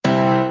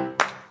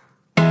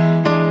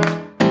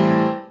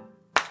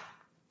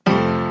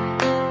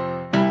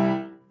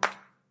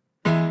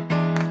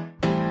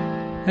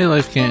Hey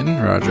Life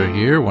Canton, Roger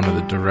here, one of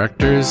the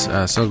directors.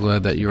 So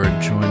glad that you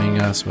are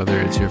joining us,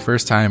 whether it's your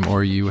first time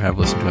or you have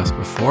listened to us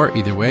before.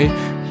 Either way,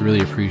 we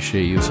really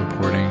appreciate you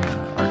supporting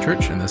our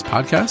church and this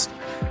podcast.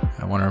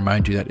 I want to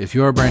remind you that if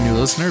you are a brand new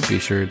listener, be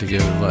sure to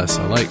give us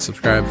a like,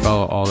 subscribe,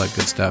 follow, all that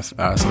good stuff, so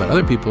that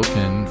other people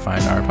can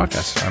find our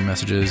podcast, our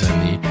messages,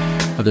 and the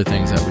other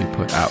things that we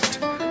put out.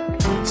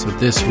 So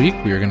this week,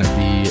 we are going to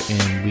be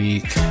in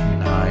week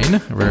 9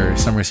 of our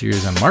summer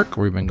series on Mark,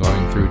 where we've been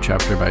going through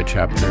chapter by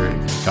chapter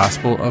the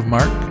Gospel of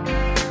Mark.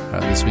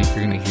 This week,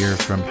 you're going to hear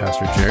from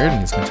Pastor Jared, and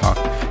he's going to talk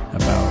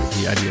about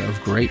the idea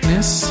of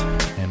greatness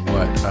and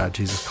what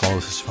Jesus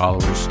calls his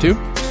followers to.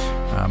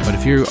 But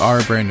if you are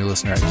a brand new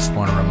listener, I just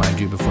want to remind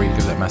you before you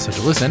give that message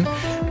a listen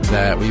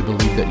that we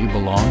believe that you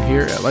belong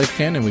here at Life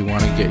Can, and we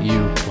want to get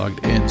you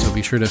plugged in. So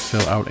be sure to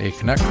fill out a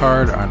Connect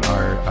card on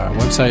our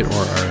website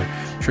or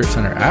our Church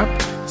Center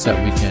app so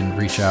that we can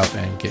reach out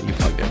and get you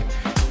plugged in.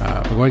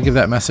 But go ahead and give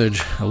that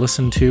message a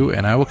listen to,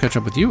 and I will catch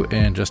up with you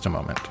in just a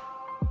moment.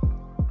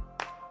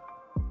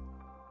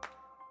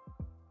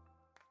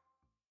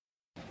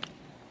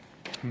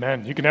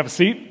 Amen. You can have a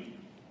seat.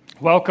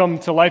 Welcome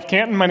to Life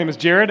Canton. My name is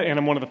Jared, and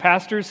I'm one of the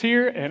pastors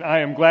here, and I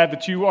am glad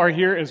that you are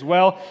here as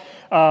well.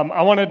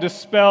 I want to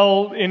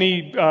dispel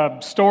any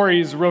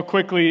stories real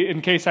quickly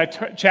in case I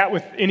chat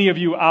with any of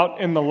you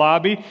out in the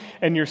lobby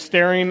and you're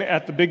staring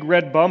at the big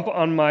red bump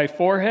on my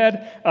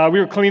forehead. We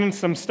were cleaning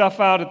some stuff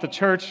out at the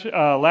church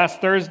last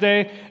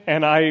Thursday,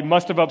 and I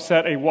must have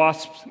upset a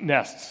wasp's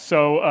nest.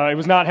 So it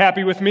was not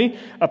happy with me.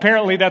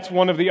 Apparently, that's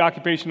one of the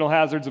occupational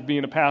hazards of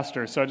being a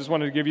pastor. So I just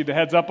wanted to give you the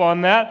heads up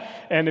on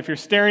that. And if you're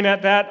staring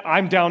at that,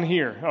 I'm down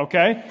here,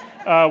 okay,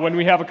 when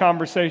we have a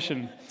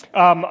conversation.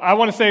 I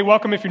want to say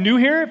welcome if you're new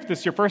here, if this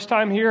is your first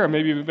time here, or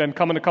maybe you've been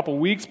coming a couple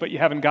weeks, but you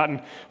haven't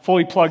gotten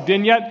fully plugged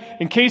in yet.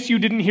 In case you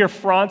didn't hear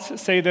Franz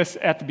say this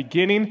at the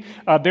beginning,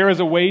 there is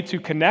a way to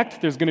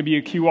connect. There's going to be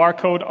a QR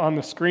code on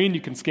the screen.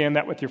 You can scan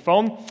that with your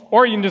phone,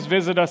 or you can just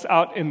visit us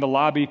out in the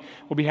lobby.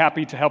 We'll be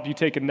happy to help you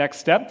take a next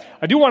step.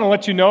 I do want to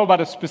let you know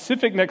about a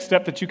specific next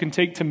step that you can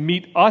take to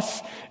meet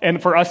us and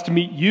for us to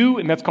meet you,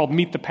 and that's called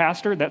Meet the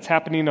Pastor. That's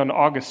happening on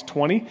August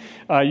 20.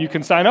 You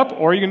can sign up,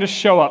 or you can just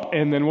show up,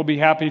 and then we'll be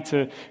happy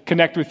to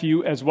connect with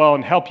you as well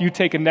and help you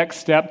take a next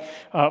step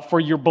for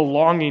your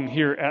belonging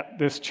here at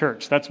this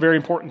church. That's very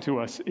important to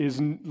us,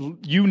 is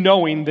you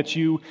knowing that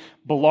you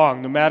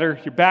belong. No matter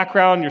your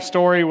background, your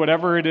story,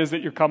 whatever it is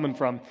that you're coming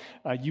from,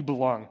 you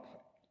belong.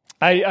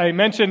 I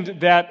mentioned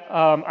that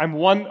I'm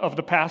one of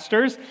the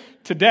pastors.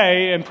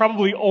 Today, and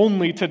probably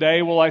only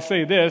today, will I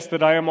say this,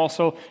 that I am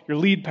also your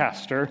lead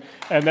pastor,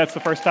 and that's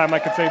the first time I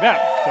could say that.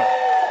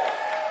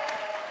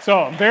 So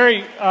I'm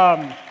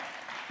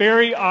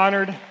very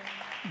honored,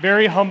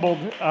 very humbled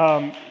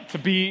to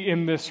be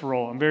in this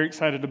role. I'm very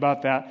excited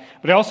about that.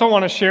 But I also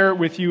want to share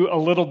with you a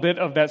little bit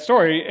of that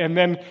story, and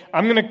then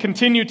I'm going to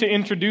continue to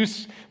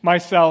introduce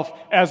myself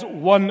as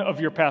one of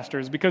your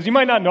pastors, because you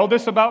might not know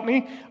this about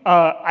me.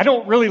 I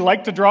don't really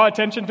like to draw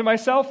attention to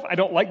myself. I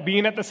don't like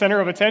being at the center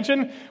of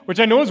attention, which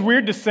I know is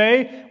weird to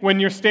say when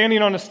you're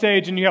standing on a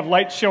stage and you have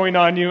lights showing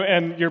on you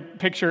and your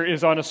picture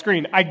is on a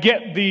screen. I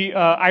get the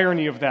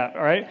irony of that,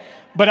 all right?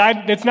 But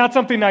it's not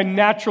something I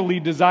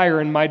naturally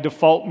desire in my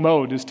default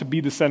mode, is to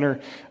be the center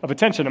of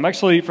attention. I'm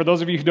actually, for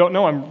those of you who don't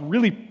know, I'm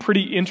really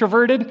pretty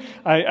introverted.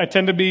 I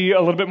tend to be a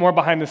little bit more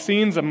behind the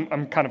scenes.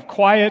 I'm kind of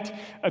quiet.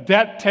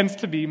 That tends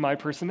to be my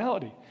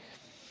personality.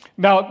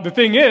 Now, the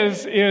thing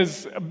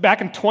is back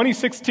in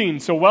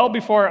 2016, so well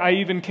before I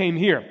even came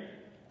here,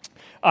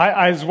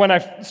 is when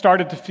I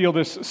started to feel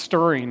this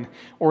stirring,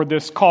 or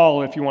this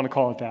call, if you want to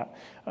call it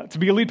that, to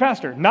be a lead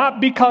pastor. Not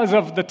because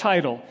of the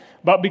title,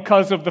 but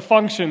because of the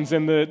functions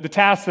and the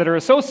tasks that are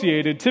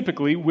associated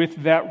typically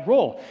with that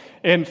role.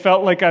 And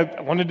felt like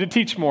I wanted to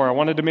teach more. I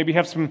wanted to maybe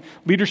have some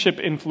leadership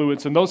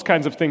influence and those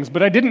kinds of things.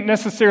 But I didn't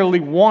necessarily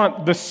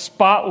want the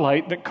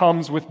spotlight that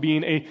comes with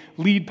being a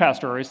lead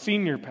pastor or a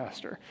senior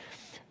pastor.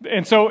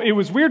 And so it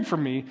was weird for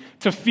me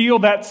to feel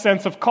that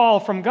sense of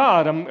call from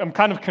God. I'm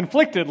kind of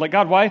conflicted, like,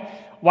 God,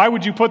 why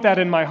would you put that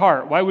in my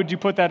heart? Why would you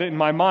put that in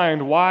my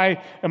mind?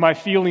 Why am I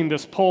feeling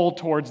this pull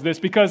towards this?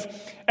 Because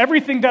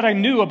everything that I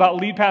knew about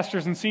lead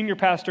pastors and senior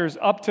pastors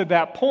up to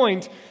that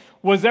point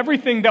was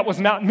everything that was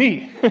not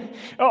me.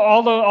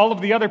 all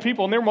of the other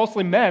people, and they're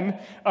mostly men,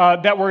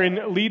 that were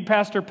in lead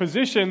pastor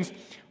positions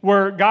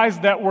were guys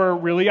that were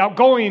really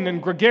outgoing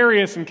and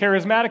gregarious and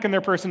charismatic in their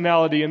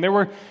personality. And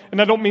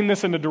I don't mean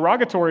this in a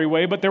derogatory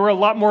way, but they were a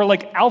lot more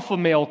like alpha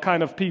male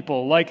kind of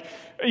people, like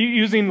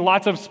using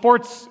lots of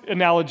sports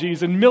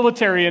analogies and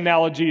military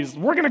analogies.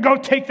 We're going to go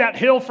take that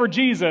hill for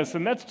Jesus.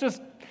 And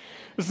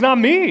it's not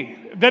me.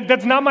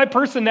 That's not my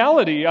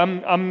personality.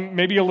 I'm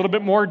maybe a little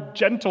bit more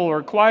gentle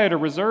or quiet or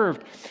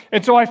reserved.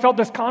 And so I felt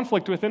this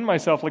conflict within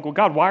myself, like, well,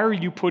 God, why are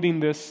you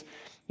putting this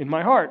in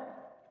my heart?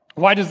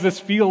 Why does this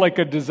feel like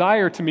a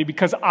desire to me?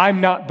 Because I'm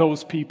not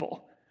those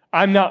people.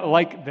 I'm not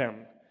like them.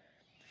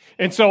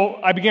 And so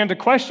I began to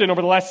question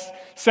over the last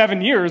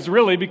 7 years,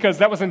 really, because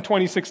that was in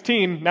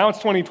 2016. Now it's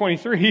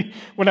 2023,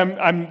 when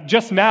I'm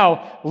just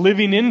now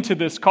living into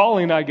this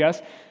calling, I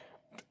guess.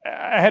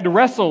 I had to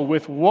wrestle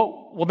with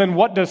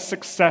what does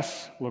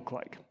success look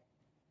like?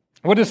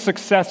 What does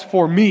success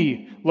for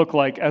me look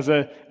like as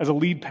a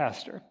lead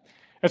pastor?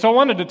 And so I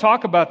wanted to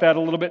talk about that a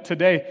little bit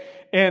today.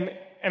 And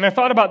I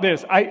thought about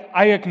this.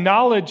 I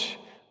acknowledge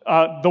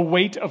the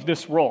weight of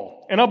this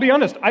role. And I'll be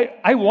honest,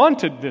 I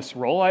wanted this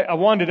role. I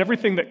wanted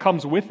everything that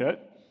comes with it.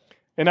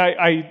 And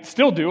I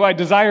still do. I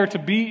desire to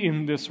be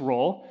in this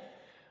role.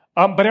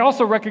 But I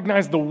also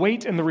recognize the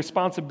weight and the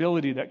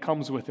responsibility that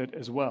comes with it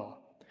as well.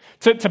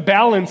 To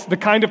balance the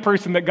kind of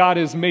person that God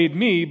has made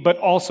me, but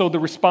also the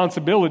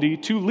responsibility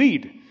to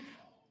lead.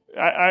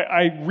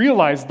 I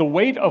realize the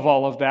weight of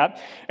all of that.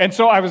 And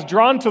so I was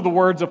drawn to the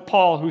words of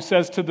Paul, who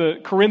says to the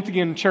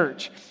Corinthian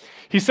church,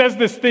 he says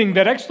this thing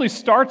that actually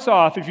starts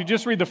off, if you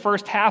just read the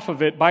first half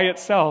of it by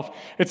itself,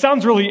 it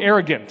sounds really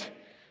arrogant,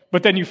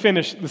 but then you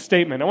finish the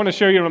statement. I want to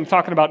show you what I'm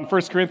talking about in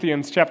 1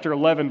 Corinthians chapter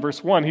 11,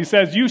 verse 1. He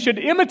says, "You should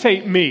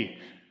imitate me."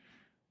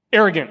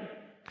 Arrogant.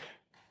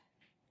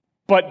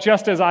 "But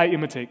just as I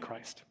imitate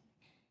Christ."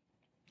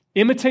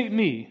 Imitate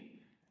me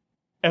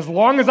as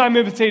long as I'm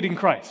imitating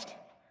Christ.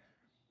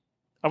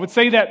 I would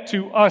say that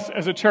to us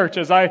as a church,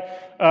 as I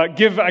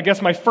give, I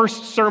guess, my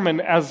first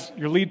sermon as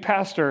your lead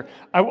pastor.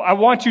 I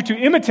want you to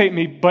imitate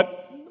me,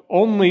 but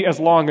only as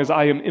long as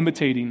I am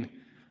imitating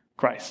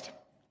Christ.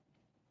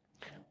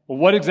 Well,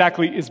 what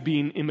exactly is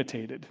being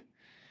imitated?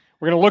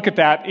 We're going to look at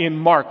that in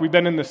Mark. We've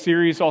been in the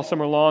series all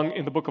summer long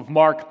in the book of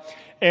Mark,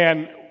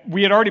 and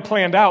we had already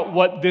planned out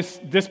what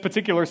this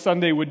particular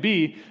Sunday would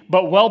be,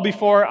 but well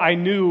before I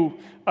knew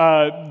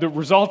the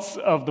results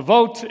of the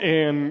vote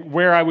and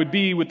where I would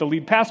be with the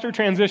lead pastor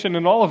transition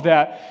and all of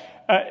that,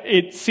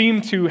 it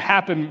seemed to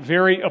happen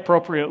very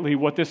appropriately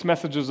what this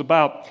message is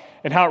about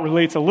and how it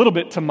relates a little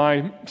bit to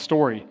my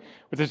story,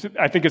 which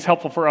I think is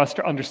helpful for us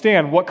to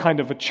understand what kind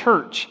of a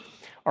church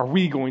are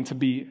we going to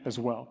be as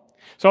well.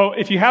 So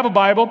if you have a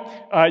Bible,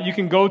 you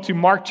can go to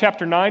Mark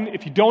chapter 9.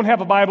 If you don't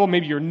have a Bible,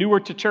 maybe you're newer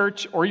to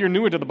church or you're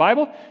newer to the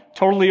Bible,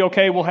 totally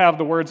okay. We'll have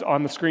the words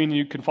on the screen.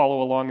 You can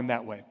follow along in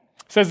that way.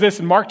 It says this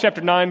in Mark chapter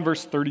 9,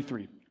 verse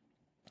 33.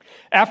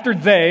 After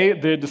they,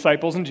 the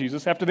disciples and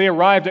Jesus, after they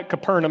arrived at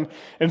Capernaum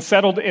and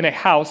settled in a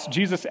house,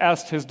 Jesus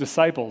asked his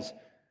disciples,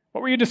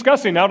 "What were you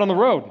discussing out on the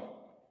road?"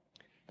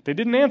 But they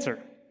didn't answer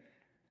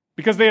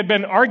because they had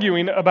been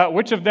arguing about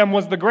which of them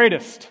was the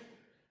greatest.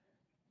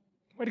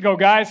 Way to go,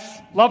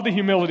 guys. Love the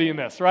humility in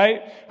this,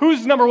 right?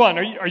 Who's number one?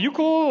 Are you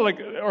cool?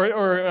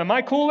 Or am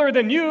I cooler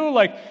than you?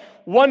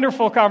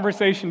 Wonderful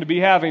conversation to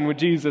be having with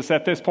Jesus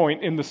at this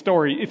point in the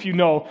story, if you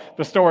know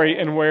the story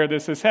and where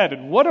this is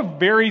headed. What a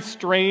very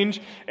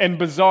strange and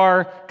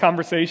bizarre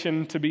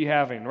conversation to be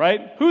having,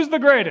 right? Who's the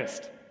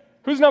greatest?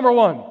 Who's number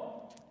one?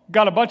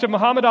 Got a bunch of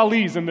Muhammad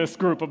Alis in this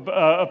group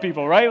of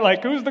people,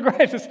 right? Who's the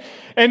greatest?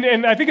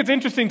 And I think it's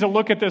interesting to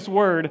look at this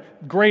word,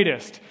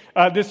 greatest.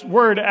 This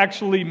word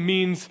actually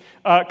means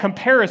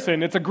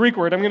comparison. It's a Greek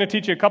word. I'm going to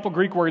teach you a couple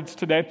Greek words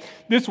today.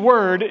 This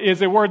word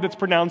is a word that's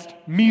pronounced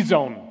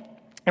mezon.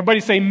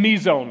 Everybody say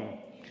mezon.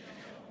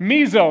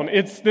 Mezon.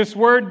 It's this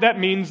word that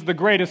means the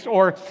greatest,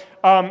 or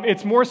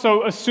it's more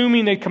so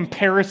assuming a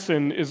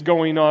comparison is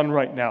going on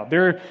right now.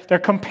 They're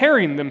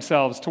comparing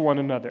themselves to one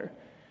another.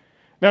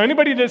 Now,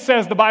 anybody that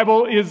says the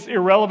Bible is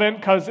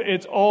irrelevant because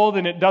it's old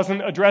and it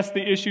doesn't address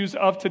the issues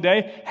of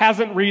today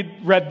hasn't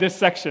read this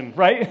section,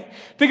 right?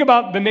 Think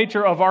about the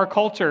nature of our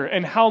culture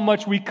and how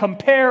much we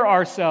compare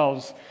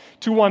ourselves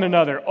to one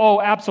another. Oh,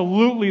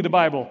 absolutely, the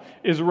Bible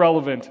is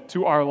relevant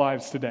to our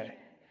lives today.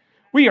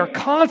 We are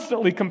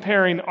constantly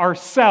comparing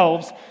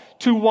ourselves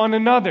to one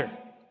another.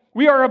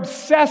 We are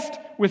obsessed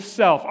with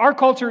self. Our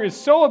culture is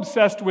so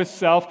obsessed with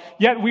self,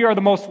 yet we are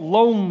the most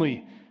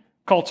lonely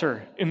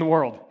culture in the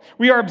world.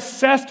 We are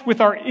obsessed with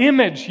our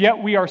image,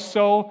 yet we are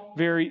so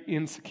very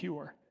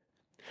insecure.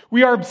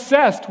 We are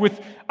obsessed with,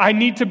 I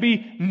need to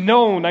be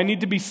known, I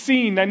need to be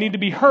seen, I need to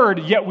be heard,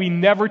 yet we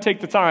never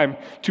take the time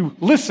to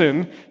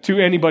listen to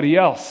anybody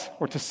else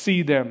or to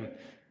see them,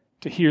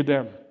 to hear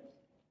them.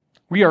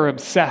 We are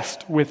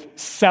obsessed with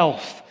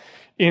self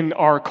in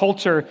our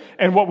culture,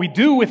 and what we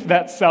do with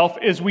that self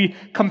is we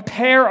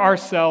compare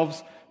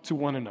ourselves to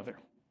one another.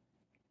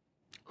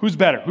 Who's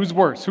better? Who's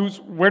worse?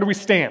 Where do we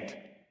stand?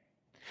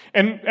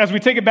 And as we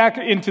take it back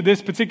into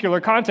this particular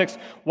context,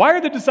 why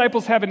are the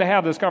disciples having to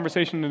have this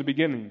conversation in the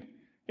beginning?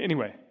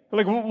 Anyway,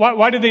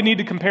 why do they need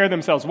to compare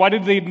themselves? Why do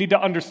they need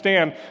to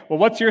understand, well,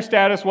 what's your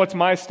status? What's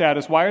my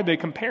status? Why are they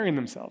comparing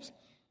themselves?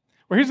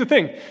 Well, here's the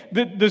thing.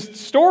 The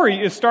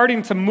story is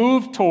starting to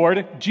move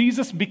toward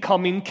Jesus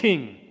becoming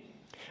king.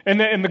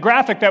 And the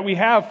graphic that we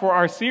have for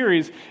our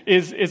series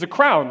is a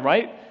crown,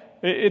 right?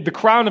 The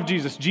crown of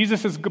Jesus.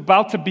 Jesus is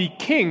about to be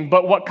king,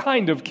 but what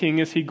kind of king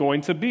is he going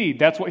to be?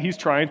 That's what he's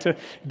trying to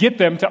get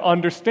them to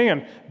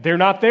understand. They're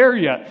not there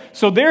yet.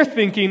 So they're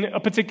thinking a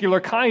particular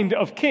kind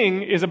of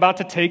king is about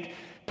to take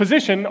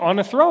position on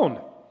a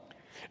throne.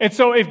 And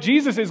so if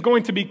Jesus is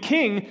going to be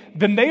king,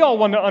 then they all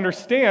want to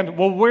understand,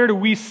 well, where do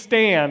we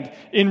stand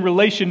in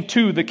relation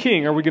to the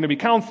king? Are we going to be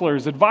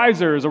counselors,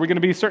 advisors? Are we going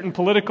to be certain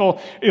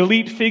political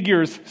elite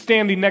figures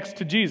standing next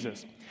to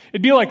Jesus?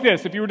 It'd be like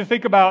this, if you were to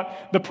think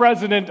about the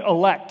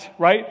president-elect,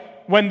 right?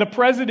 When the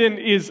president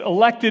is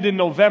elected in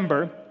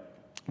November,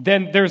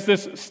 then there's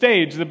this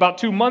stage, about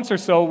 2 months or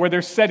so, where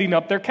they're setting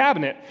up their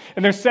cabinet.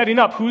 And they're setting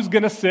up who's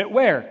going to sit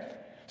where.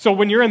 So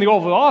when you're in the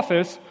Oval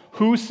Office,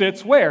 who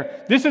sits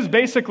where? This is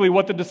basically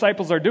what the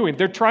disciples are doing.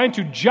 They're trying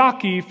to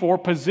jockey for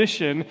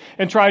position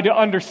and try to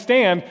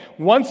understand,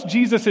 once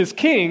Jesus is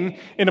king,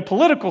 in a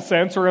political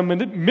sense or a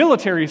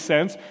military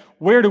sense,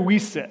 where do we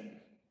sit?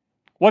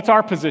 What's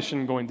our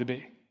position going to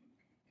be?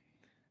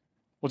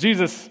 Well,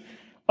 Jesus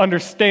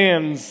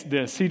understands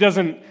this. He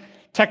doesn't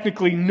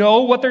technically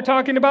know what they're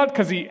talking about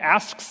because he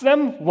asks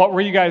them, what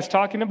were you guys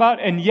talking about?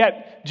 And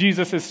yet,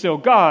 Jesus is still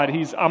God.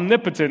 He's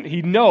omnipotent.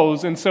 He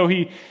knows, and so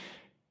he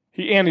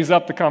antes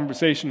up the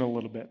conversation a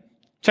little bit.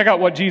 Check out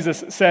what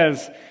Jesus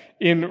says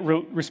in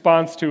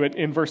response to it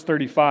in verse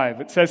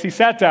 35. It says, he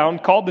sat down,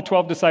 called the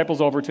 12 disciples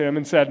over to him,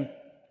 and said,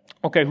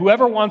 okay,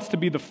 whoever wants to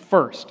be the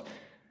first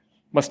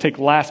must take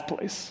last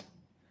place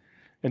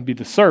and be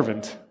the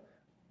servant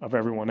of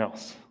everyone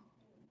else.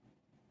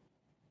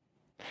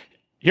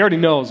 He already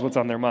knows what's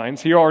on their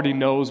minds. He already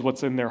knows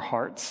what's in their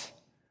hearts.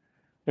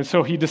 And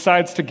so he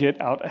decides to get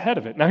out ahead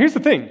of it. Now here's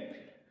the thing.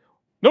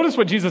 Notice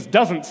what Jesus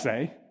doesn't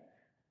say.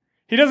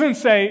 He doesn't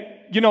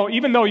say,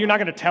 even though you're not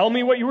going to tell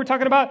me what you were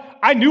talking about,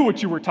 I knew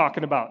what you were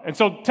talking about. And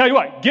so tell you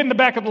what, get in the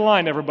back of the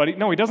line, everybody.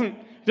 No, he doesn't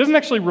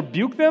actually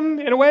rebuke them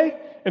in the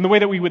way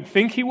that we would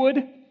think he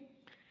would.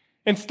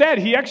 Instead,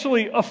 he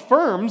actually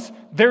affirms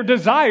their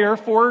desire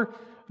for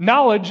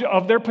knowledge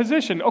of their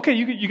position. Okay,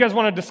 you guys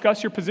want to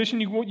discuss your position?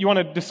 You want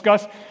to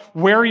discuss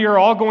where you're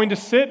all going to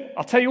sit?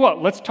 I'll tell you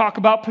what, let's talk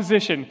about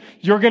position.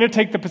 You're going to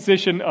take the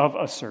position of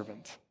a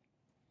servant.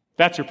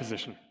 That's your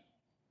position.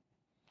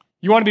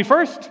 You want to be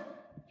first?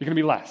 You're going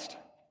to be last.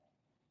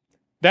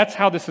 That's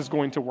how this is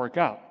going to work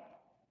out.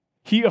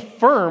 He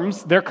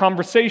affirms their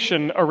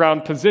conversation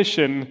around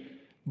position,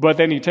 but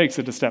then he takes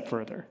it a step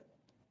further.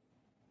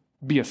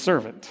 Be a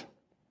servant.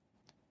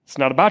 It's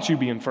not about you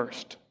being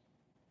first.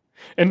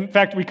 In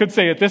fact, we could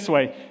say it this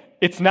way,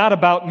 it's not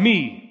about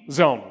me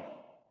zone.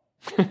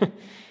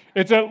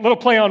 It's a little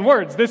play on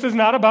words. This is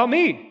not about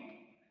me.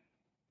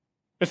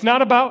 It's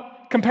not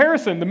about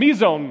comparison, the me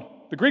zone,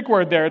 the Greek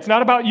word there. It's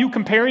not about you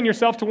comparing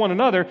yourself to one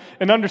another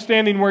and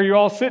understanding where you're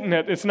all sitting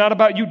at. It's not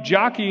about you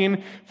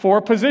jockeying for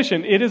a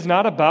position. It is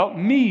not about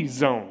me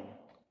zone.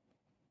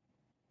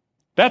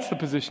 That's the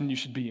position you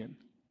should be in.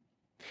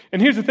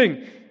 And here's the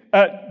thing.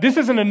 This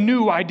isn't a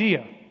new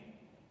idea.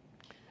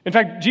 In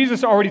fact,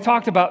 Jesus already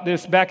talked about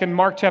this back in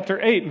Mark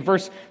chapter 8 and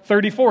verse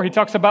 34. He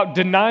talks about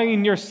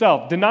denying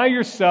yourself. Deny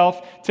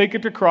yourself, take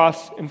up your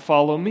cross, and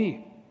follow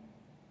me.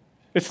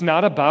 It's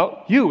not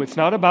about you. It's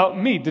not about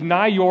me.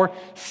 Deny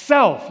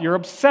yourself, your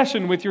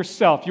obsession with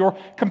yourself, your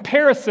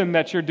comparison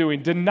that you're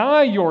doing.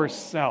 Deny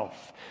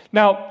yourself.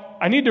 Now,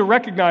 I need to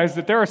recognize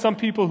that there are some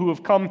people who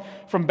have come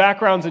from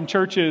backgrounds in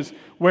churches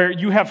where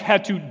you have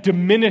had to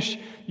diminish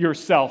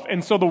yourself.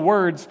 And so the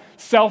words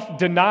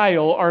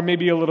self-denial are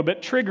maybe a little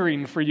bit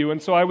triggering for you.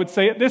 And so I would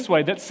say it this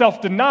way, that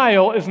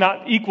self-denial is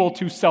not equal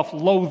to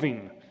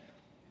self-loathing.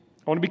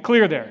 I want to be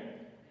clear there.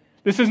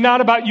 This is not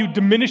about you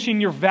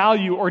diminishing your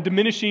value or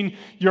diminishing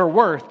your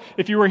worth.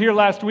 If you were here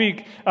last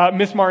week,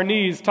 Miss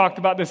Marnese talked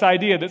about this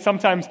idea that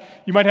sometimes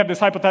you might have this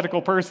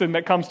hypothetical person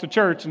that comes to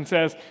church and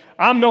says,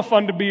 I'm no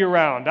fun to be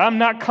around. I'm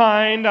not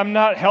kind. I'm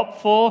not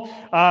helpful.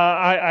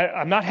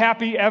 I'm not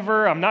happy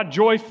ever. I'm not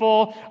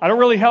joyful. I don't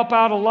really help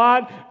out a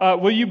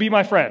lot. Will you be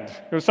my friend?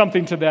 Or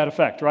something to that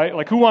effect, right?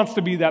 Like, who wants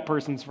to be that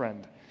person's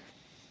friend?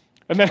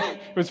 And then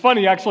it was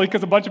funny, actually,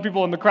 because a bunch of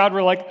people in the crowd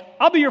were like,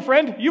 I'll be your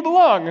friend. You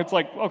belong. It's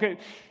like, okay.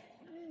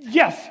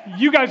 Yes,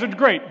 you guys are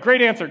great.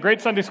 Great answer.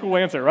 Great Sunday school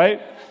answer,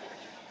 right?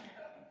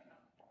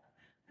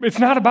 It's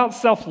not about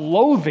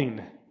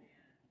self-loathing.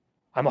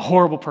 I'm a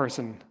horrible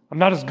person. I'm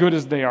not as good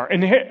as they are.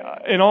 And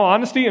in all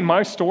honesty, in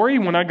my story,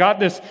 when I got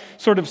this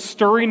sort of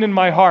stirring in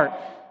my heart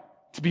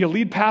to be a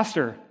lead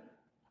pastor,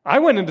 I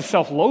went into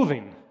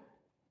self-loathing.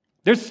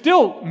 There's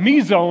still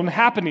me zone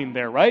happening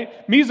there,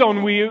 right? Me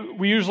zone, we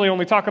usually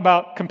only talk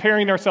about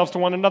comparing ourselves to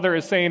one another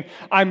as saying,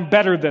 I'm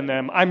better than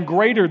them, I'm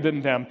greater than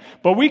them.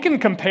 But we can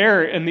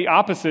compare in the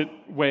opposite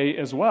way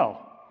as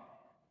well.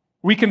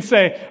 We can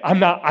say, I'm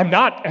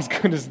not as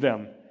good as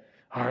them.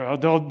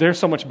 They're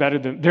so much better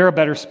than, they're a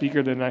better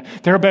speaker than I,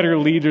 they're a better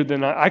leader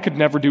than I could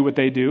never do what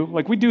they do.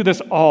 Like, we do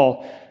this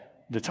all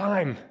the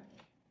time.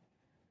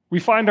 We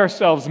find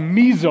ourselves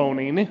me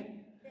zoning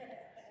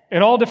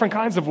in all different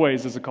kinds of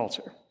ways as a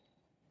culture.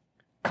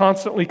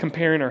 Constantly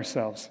comparing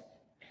ourselves.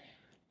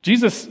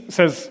 Jesus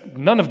says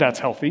none of that's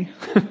healthy.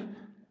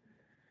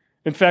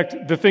 In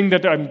fact, the thing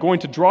that I'm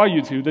going to draw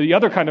you to, the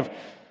other kind of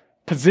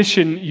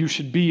position you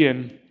should be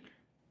in,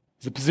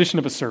 is the position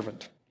of a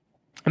servant.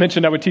 I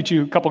mentioned I would teach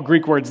you a couple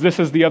Greek words. This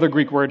is the other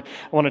Greek word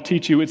I want to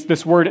teach you. It's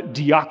this word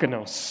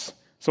diakonos.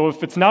 So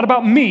if it's not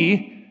about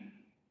me,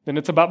 then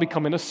it's about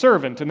becoming a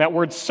servant. And that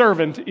word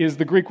servant is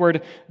the Greek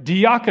word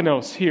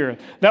diakonos here.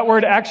 That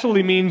word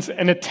actually means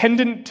an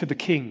attendant to the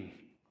king.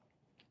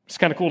 It's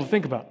kind of cool to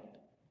think about.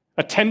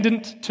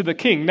 Attendant to the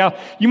king. Now,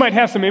 you might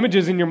have some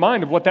images in your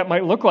mind of what that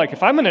might look like.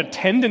 If I'm an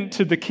attendant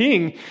to the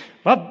king,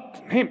 well,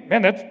 hey,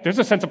 man, there's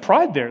a sense of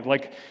pride there.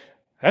 Like,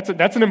 that's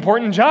an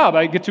important job.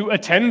 I get to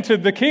attend to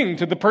the king,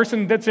 to the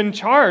person that's in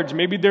charge.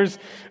 Maybe there's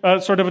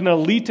sort of an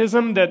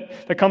elitism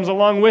that comes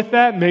along with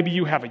that. Maybe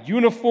you have a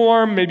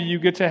uniform. Maybe you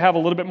get to have a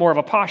little bit more of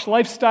a posh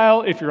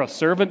lifestyle if you're a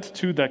servant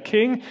to the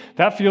king.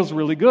 That feels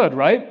really good,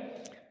 right?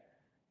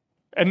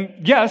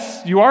 And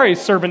yes, you are a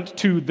servant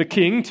to the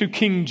king, to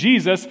King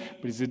Jesus,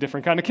 but he's a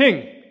different kind of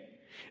king.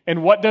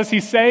 And what does he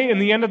say in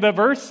the end of the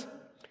verse?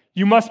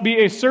 You must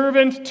be a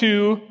servant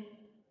to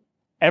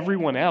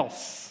everyone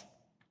else.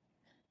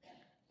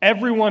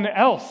 Everyone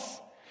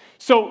else.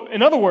 So,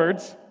 in other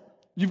words,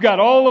 you've got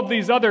all of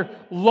these other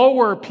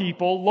lower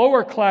people,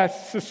 lower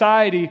class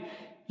society.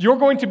 You're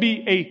going to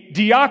be a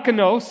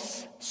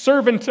diakonos,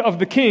 servant of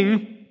the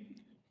king,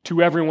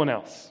 to everyone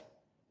else.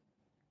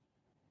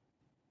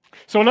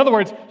 So, in other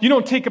words, you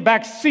don't take a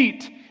back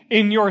seat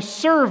in your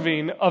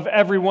serving of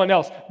everyone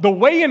else. The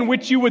way in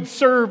which you would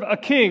serve a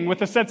king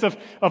with a sense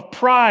of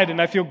pride, and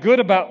I feel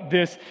good about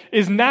this,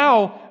 is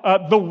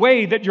now the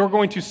way that you're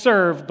going to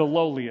serve the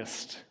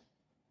lowliest.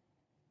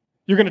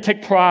 You're going to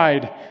take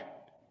pride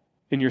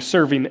in your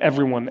serving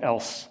everyone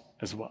else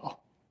as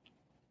well.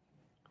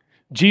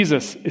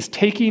 Jesus is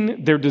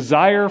taking their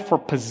desire for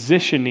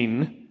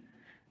positioning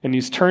and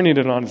he's turning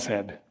it on its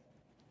head.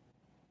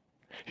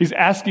 He's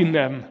asking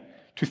them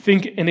to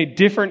think in a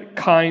different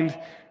kind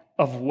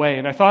of way.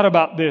 And I thought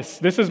about this.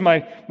 This is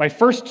my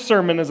first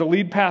sermon as a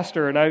lead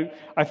pastor, and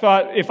I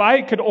thought if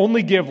I could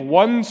only give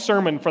one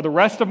sermon for the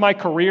rest of my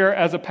career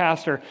as a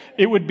pastor,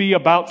 it would be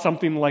about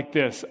something like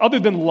this.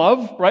 Other than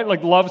love, right?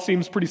 Like love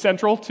seems pretty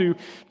central to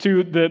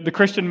the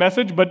Christian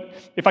message, but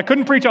if I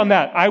couldn't preach on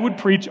that, I would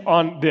preach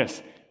on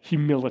this: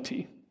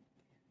 humility.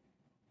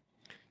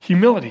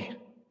 Humility.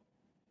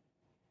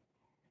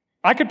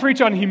 I could preach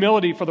on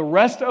humility for the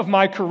rest of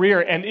my career,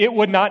 and it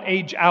would not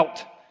age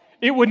out.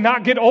 It would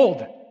not get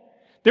old.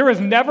 There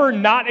is never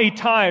not a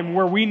time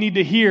where we need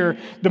to hear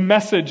the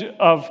message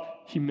of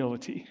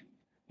humility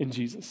in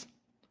Jesus.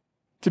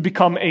 To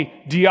become a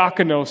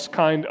diakonos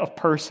kind of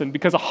person.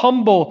 Because a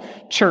humble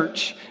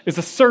church is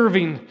a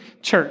serving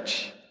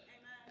church.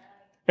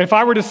 And if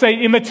I were to say,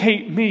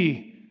 imitate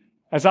me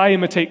as I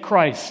imitate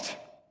Christ,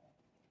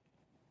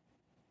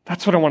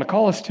 that's what I want to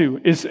call us to,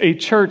 is a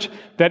church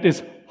that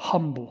is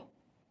humble.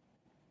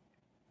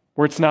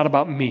 Where it's not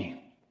about me.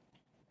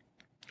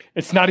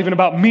 It's not even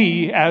about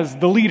me as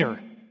the leader.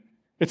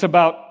 It's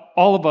about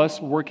all of us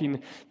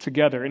working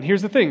together. And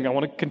here's the thing. I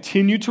want to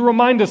continue to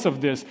remind us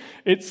of this.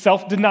 It's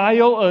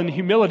self-denial, and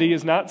humility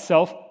is not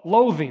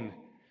self-loathing.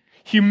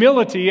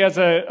 Humility, as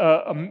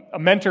a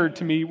mentor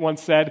to me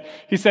once said,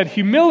 he said,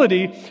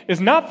 humility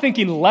is not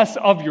thinking less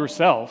of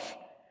yourself.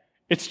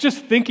 It's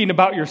just thinking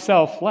about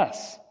yourself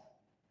less.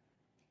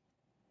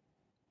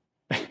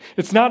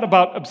 It's not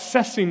about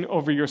obsessing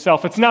over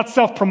yourself. It's not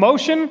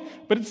self-promotion,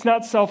 but it's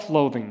not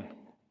self-loathing.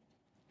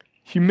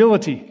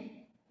 Humility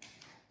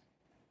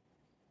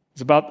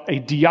is about a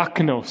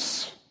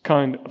diakonos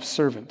kind of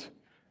servant.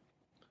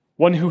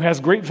 One who has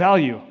great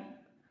value,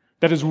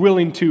 that is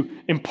willing to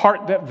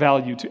impart that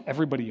value to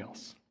everybody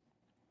else.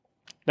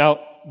 Now,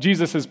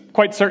 Jesus is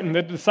quite certain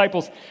that the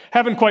disciples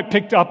haven't quite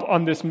picked up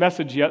on this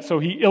message yet, so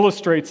he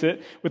illustrates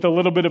it with a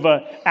little bit of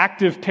an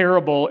active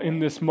parable in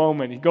this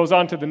moment. He goes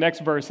on to the next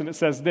verse, and it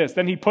says this: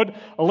 Then he put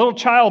a little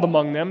child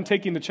among them.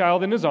 Taking the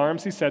child in his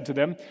arms, he said to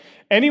them,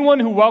 anyone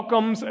who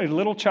welcomes a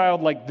little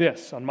child like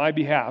this on my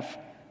behalf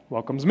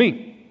welcomes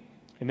me.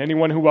 And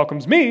anyone who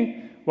welcomes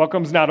me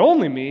welcomes not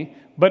only me,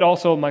 but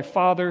also my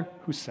Father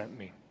who sent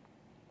me.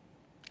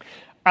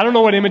 I don't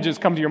know what images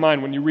come to your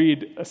mind when you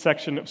read a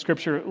section of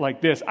Scripture like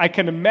this. I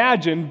can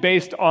imagine,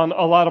 based on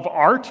a lot of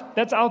art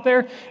that's out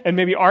there, and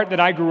maybe art that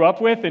I grew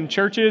up with in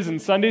churches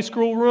and Sunday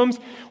school rooms,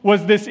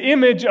 was this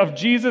image of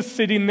Jesus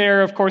sitting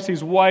there. Of course,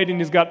 he's white, and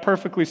he's got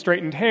perfectly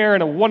straightened hair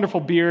and a wonderful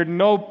beard.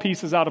 No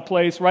pieces out of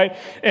place, right?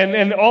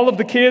 And all of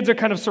the kids are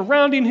kind of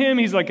surrounding him.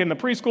 He's like in the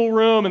preschool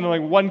room, and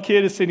like one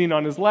kid is sitting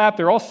on his lap.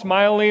 They're all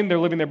smiling. They're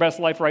living their best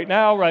life right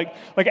now, right?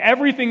 Like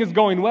everything is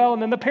going well,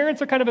 and then the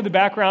parents are kind of in the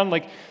background,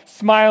 like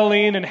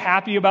smiling and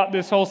happy about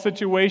this whole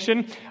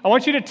situation. I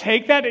want you to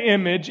take that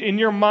image in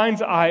your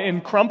mind's eye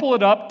and crumple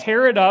it up,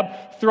 tear it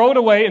up, throw it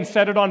away, and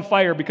set it on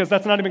fire, because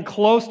that's not even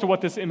close to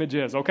what this image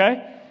is,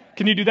 okay?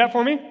 Can you do that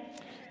for me?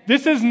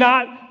 This is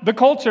not the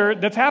culture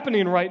that's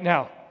happening right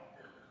now.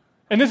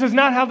 And this is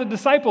not how the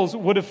disciples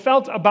would have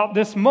felt about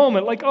this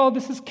moment. Like, oh,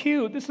 this is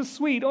cute, this is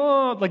sweet.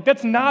 Oh, like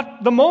that's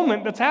not the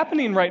moment that's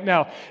happening right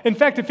now. In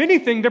fact, if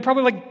anything, they're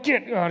probably like,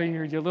 get out of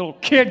here, you little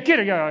kid, get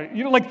out of here.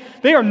 You know,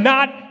 like they are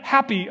not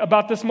happy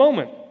about this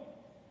moment.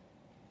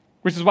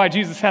 Which is why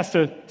Jesus has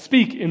to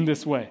speak in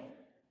this way.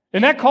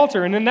 In that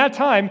culture and in that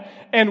time,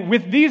 and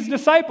with these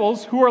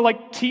disciples who are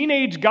like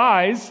teenage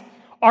guys,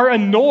 are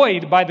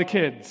annoyed by the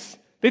kids.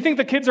 They think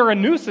the kids are a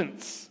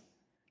nuisance.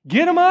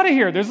 Get them out of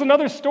here. There's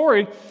another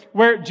story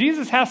where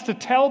Jesus has to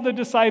tell the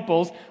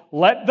disciples,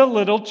 let the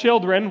little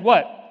children,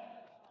 what?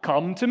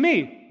 Come to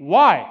me.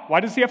 Why?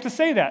 Why does he have to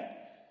say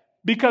that?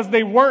 because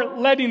they weren't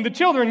letting the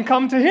children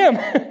come to him.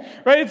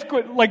 Right? It's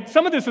like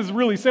some of this is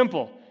really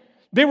simple.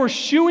 They were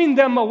shooing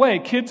them away.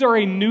 Kids are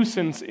a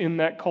nuisance in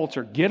that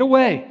culture. Get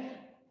away.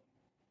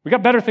 We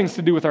got better things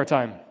to do with our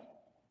time.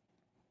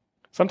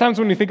 Sometimes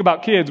when we think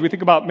about kids, we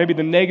think about maybe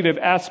the negative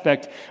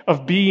aspect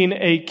of being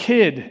a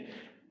kid,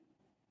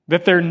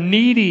 that they're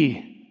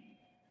needy,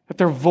 that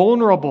they're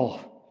vulnerable,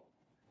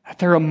 that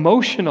they're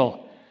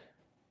emotional.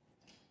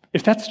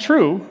 If that's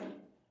true,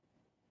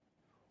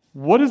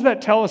 what does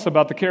that tell us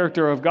about the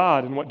character of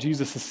God and what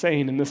Jesus is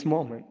saying in this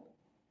moment?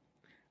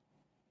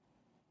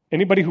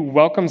 Anybody who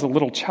welcomes a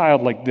little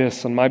child like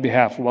this on my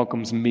behalf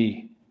welcomes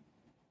me.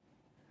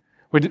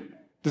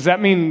 Does that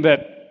mean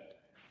that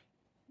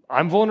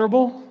I'm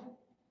vulnerable?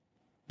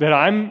 That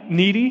I'm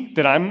needy?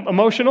 That I'm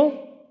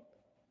emotional?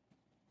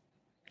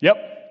 Yep.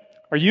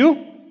 Are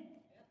you?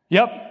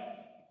 Yep.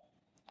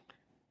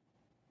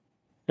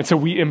 And so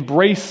we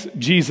embrace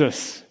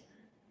Jesus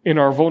in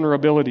our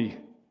vulnerability,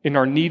 in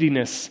our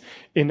neediness,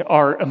 in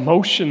our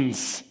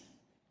emotions.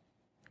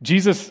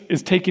 Jesus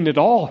is taking it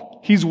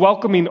all. He's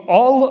welcoming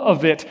all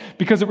of it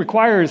because it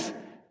requires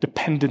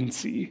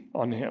dependency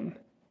on him.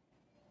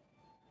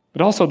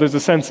 But also there's a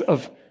sense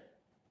of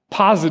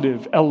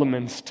positive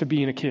elements to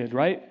being a kid,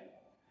 right?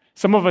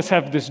 Some of us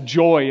have this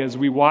joy as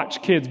we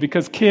watch kids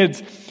because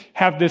kids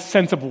have this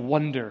sense of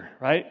wonder,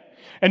 right?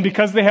 And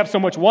because they have so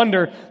much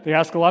wonder, they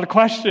ask a lot of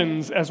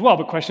questions as well,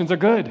 but questions are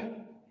good.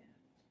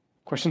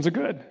 Questions are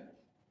good.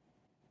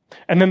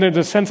 And then there's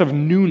a sense of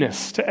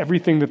newness to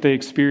everything that they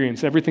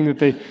experience, everything that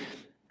they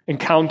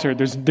encounter.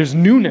 There's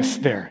newness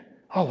there.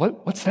 Oh,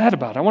 what's that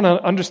about? I want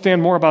to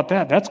understand more about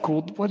that. That's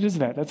cool. What is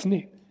that? That's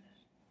neat.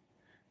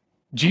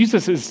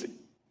 Jesus is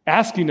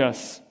asking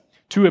us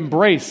to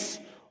embrace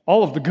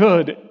all of the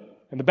good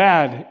and the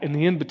bad and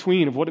the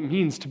in-between of what it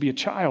means to be a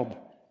child.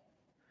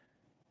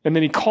 And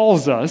then he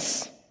calls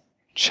us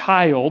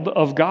child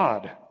of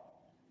God.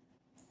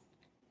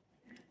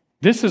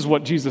 This is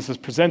what Jesus is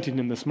presenting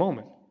in this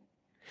moment.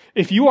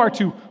 If you are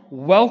to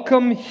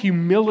welcome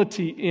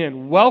humility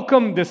in,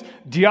 welcome this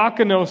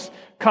diakonos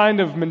kind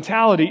of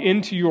mentality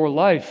into your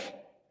life,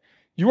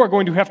 you are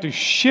going to have to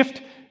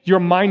shift your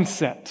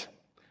mindset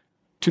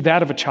to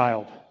that of a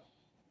child.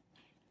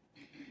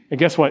 And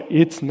guess what?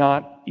 It's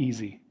not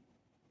easy.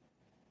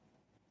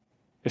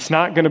 It's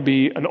not going to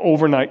be an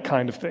overnight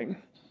kind of thing.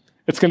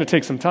 It's going to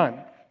take some time.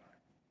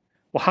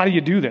 Well, how do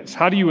you do this?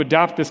 How do you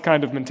adopt this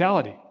kind of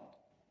mentality?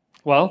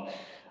 Well,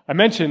 I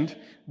mentioned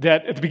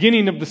that at the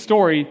beginning of the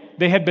story,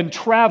 they had been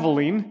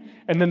traveling,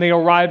 and then they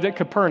arrived at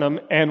Capernaum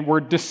and were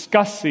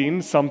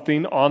discussing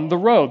something on the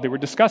road. They were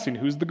discussing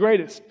who's the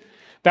greatest.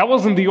 That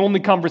wasn't the only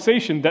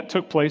conversation that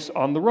took place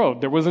on the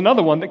road. There was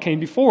another one that came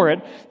before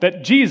it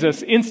that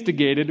Jesus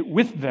instigated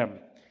with them.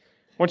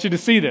 I want you to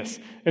see this.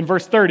 In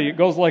verse 30, it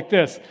goes like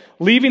this.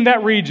 Leaving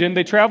that region,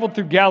 they traveled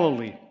through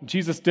Galilee.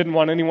 Jesus didn't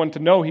want anyone to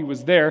know he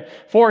was there,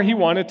 for he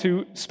wanted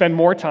to spend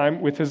more time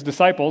with his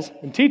disciples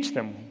and teach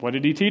them. What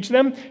did he teach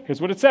them?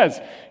 Here's what it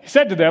says. He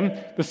said to them,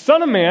 "The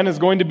Son of Man is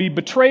going to be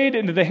betrayed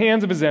into the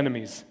hands of his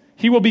enemies.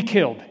 He will be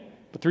killed,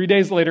 but 3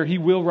 days later he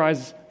will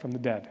rise from the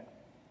dead."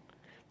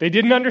 They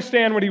didn't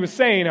understand what he was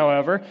saying,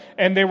 however,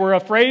 and they were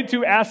afraid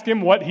to ask him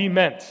what he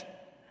meant.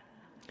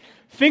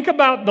 Think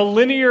about the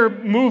linear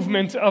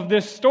movement of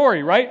this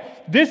story, right?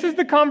 This is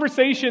the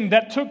conversation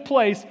that took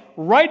place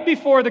right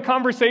before the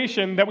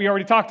conversation that we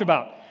already talked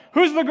about.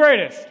 Who's the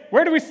greatest?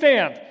 Where do we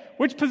stand?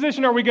 Which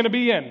position are we going to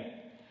be in?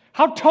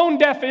 How tone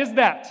deaf is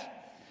that?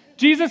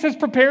 Jesus is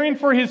preparing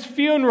for his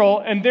funeral,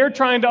 and they're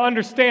trying to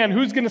understand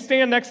who's going to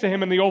stand next to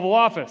him in the Oval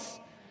Office.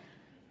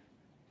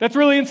 That's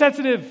really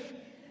insensitive.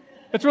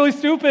 That's really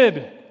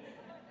stupid.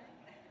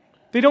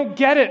 They don't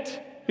get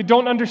it. They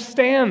don't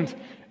understand.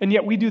 And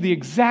yet we do the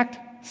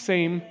exact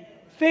same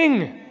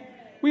thing.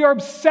 We are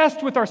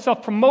obsessed with our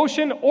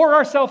self-promotion or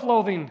our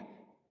self-loathing.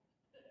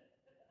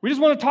 We just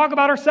want to talk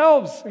about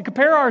ourselves and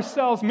compare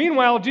ourselves.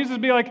 Meanwhile, Jesus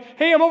would be like,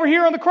 "Hey, I'm over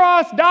here on the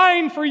cross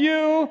dying for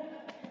you."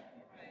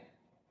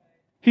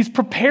 He's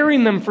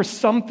preparing them for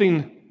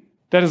something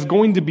that is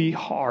going to be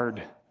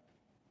hard.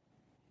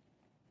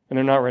 And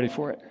they're not ready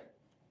for it.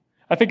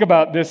 I think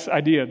about this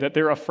idea that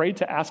they're afraid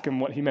to ask him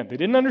what he meant. They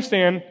didn't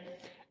understand,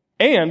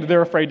 and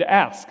they're afraid to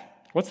ask.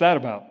 What's that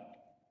about?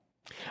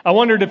 I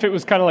wondered if it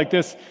was kind of like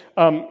this.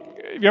 Have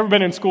you ever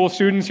been in school,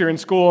 students, you're in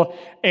school,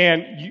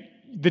 and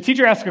the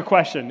teacher asks a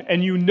question,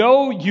 and you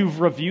know you've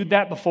reviewed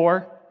that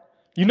before.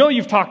 You know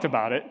you've talked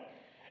about it,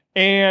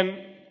 and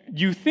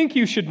you think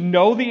you should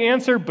know the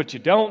answer, but you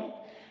don't.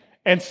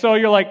 And so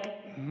you're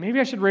like, maybe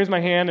I should raise my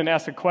hand and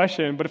ask a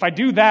question, but if I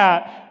do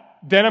that,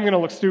 then I'm going to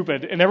look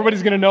stupid, and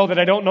everybody's going to know that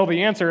I don't know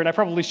the answer, and I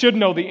probably should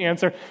know the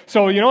answer.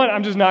 So you know what?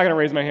 I'm just not going to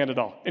raise my hand at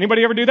all.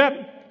 Anybody ever do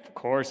that? Of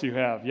course you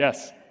have,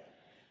 yes.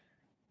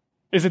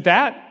 Is it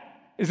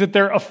that? Is it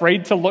they're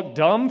afraid to look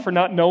dumb for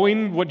not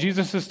knowing what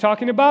Jesus is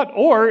talking about?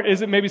 Or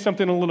is it maybe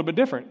something a little bit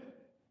different?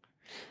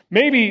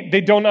 Maybe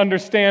they don't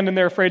understand and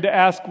they're afraid to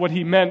ask what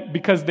he meant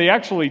because they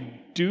actually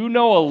do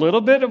know a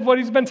little bit of what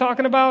he's been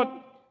talking about,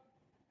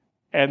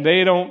 and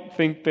they don't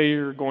think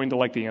they're going to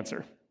like the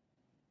answer.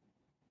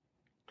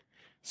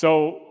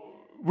 So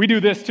we do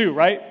this too,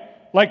 right?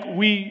 Like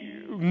we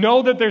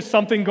know that there's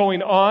something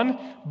going on,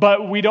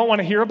 but we don't want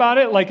to hear about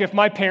it. Like if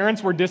my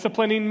parents were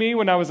disciplining me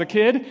when I was a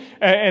kid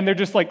and they're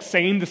just like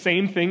saying the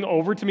same thing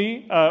over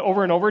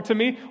and over to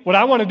me, what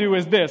I want to do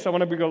is this. I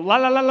want to go, la,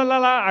 la, la, la, la,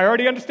 la. I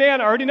already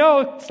understand. I already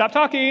know. Stop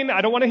talking. I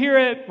don't want to hear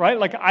it, right?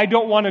 Like I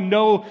don't want to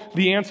know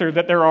the answer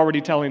that they're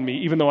already telling me,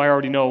 even though I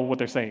already know what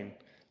they're saying.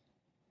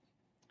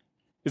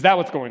 Is that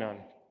what's going on?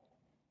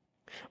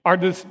 Are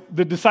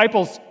the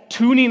disciples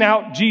tuning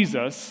out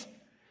Jesus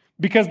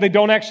because they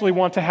don't actually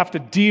want to have to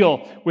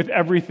deal with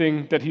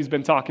everything that he's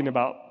been talking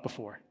about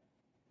before?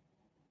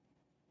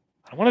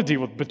 I don't want to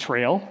deal with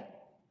betrayal.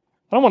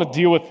 I don't want to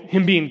deal with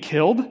him being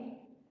killed.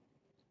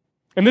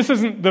 And this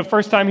isn't the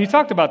first time he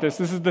talked about this.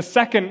 This is the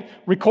second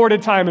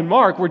recorded time in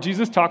Mark where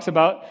Jesus talks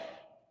about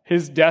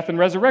his death and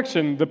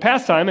resurrection. The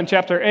past time, in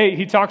chapter 8,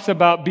 he talks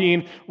about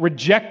being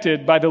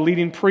rejected by the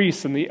leading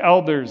priests and the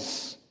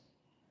elders.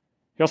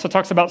 He also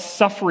talks about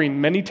suffering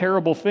many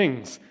terrible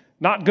things,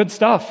 not good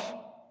stuff,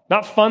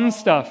 not fun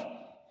stuff.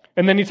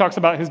 And then he talks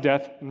about his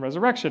death and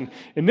resurrection.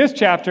 In this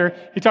chapter,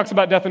 he talks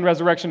about death and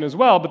resurrection as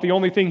well, but the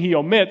only thing he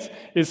omits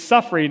is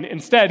suffering.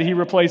 Instead, he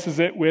replaces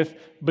it with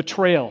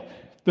betrayal.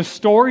 The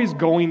story's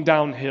going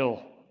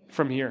downhill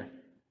from here.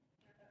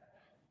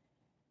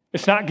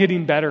 It's not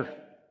getting better.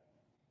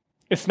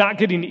 It's not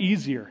getting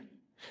easier.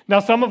 Now,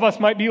 some of us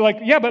might be like,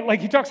 yeah, but like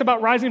he talks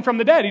about rising from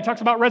the dead. He talks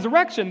about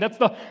resurrection. That's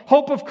the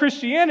hope of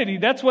Christianity.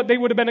 That's what they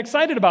would have been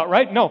excited about,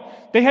 right? No,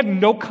 they had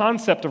no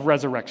concept of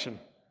resurrection.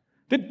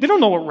 They don't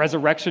know what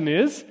resurrection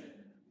is.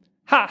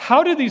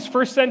 How do these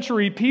first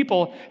century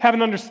people have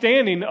an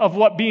understanding of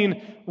what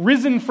being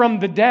risen from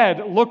the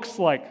dead looks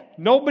like?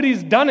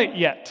 Nobody's done it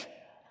yet.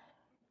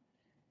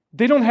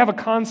 They don't have a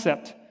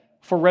concept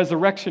for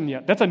resurrection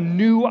yet. That's a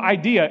new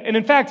idea. And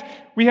in fact,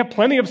 we have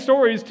plenty of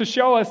stories to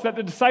show us that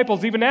the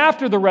disciples, even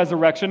after the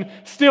resurrection,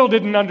 still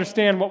didn't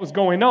understand what was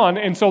going on,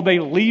 and so they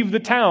leave the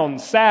town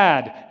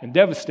sad and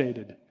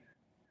devastated.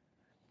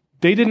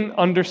 They didn't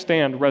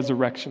understand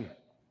resurrection.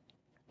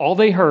 All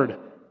they heard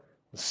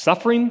was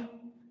suffering,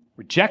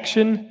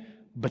 rejection,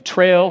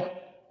 betrayal,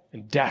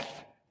 and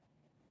death.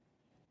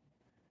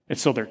 And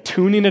so they're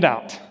tuning it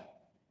out.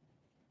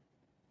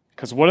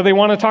 Because what do they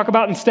want to talk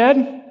about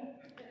instead?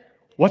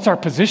 What's our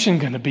position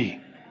going to be?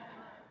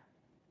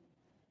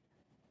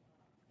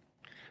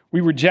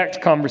 We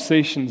reject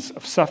conversations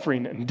of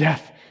suffering and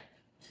death.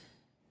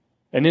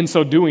 And in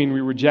so doing,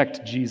 we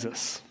reject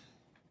Jesus.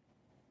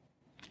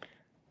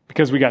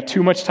 Because we got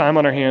too much time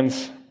on our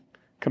hands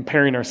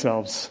comparing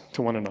ourselves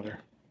to one another.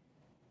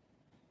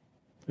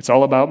 It's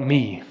all about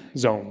me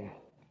zone.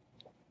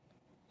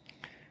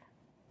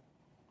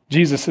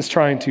 Jesus is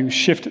trying to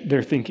shift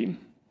their thinking.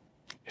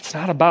 It's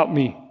not about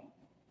me.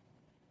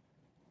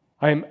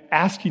 I am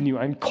asking you,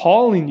 I'm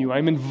calling you,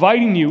 I'm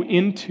inviting you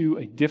into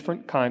a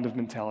different kind of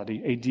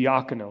mentality, a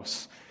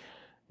diakonos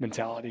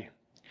mentality.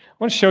 I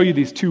want to show you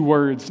these two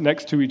words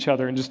next to each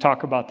other and just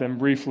talk about them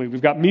briefly.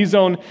 We've got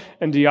mezon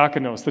and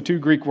diakonos, the two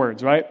Greek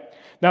words, right?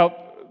 Now,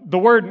 the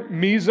word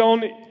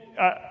mezon,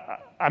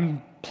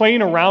 I'm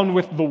playing around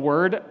with the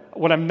word.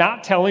 What I'm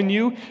not telling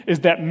you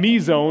is that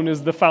mezon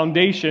is the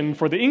foundation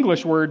for the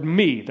English word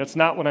me. That's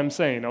not what I'm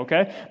saying,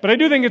 okay? But I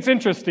do think it's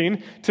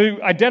interesting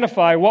to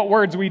identify what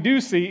words we do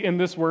see in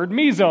this word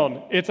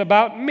mezon. It's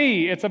about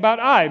me. It's about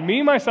I.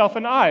 Me, myself,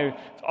 and I.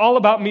 It's all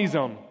about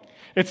mezon.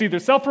 It's either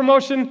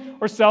self-promotion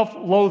or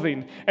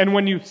self-loathing. And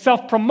when you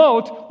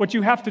self-promote, what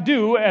you have to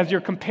do as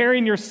you're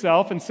comparing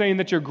yourself and saying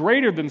that you're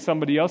greater than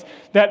somebody else,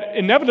 that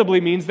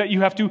inevitably means that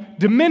you have to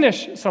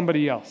diminish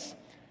somebody else.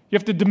 You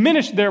have to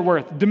diminish their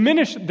worth,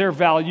 diminish their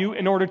value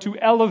in order to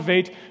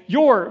elevate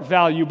your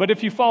value. But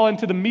if you fall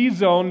into the me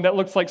zone that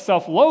looks like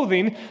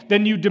self-loathing,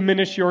 then you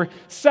diminish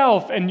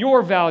yourself and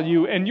your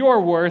value and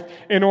your worth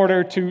in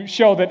order to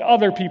show that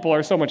other people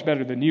are so much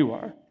better than you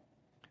are.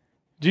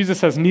 Jesus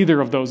says neither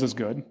of those is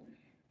good.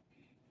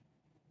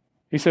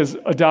 He says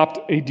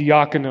adopt a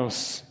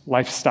diakonos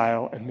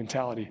lifestyle and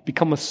mentality.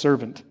 Become a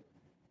servant.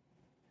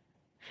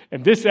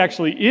 And this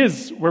actually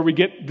is where we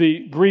get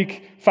the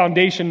Greek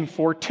foundation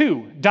for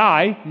two.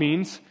 Di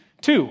means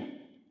two.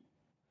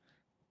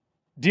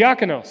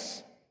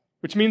 Diakonos,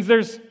 which means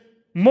there's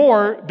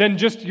more than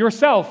just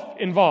yourself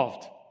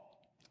involved.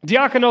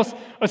 Diakonos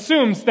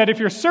assumes that if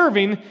you're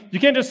serving, you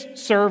can't just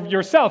serve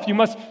yourself. You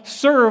must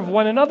serve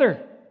one another.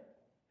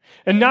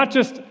 And not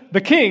just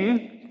the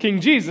king, King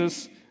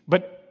Jesus,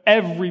 but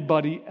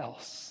everybody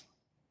else.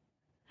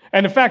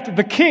 And in fact,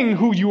 the king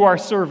who you are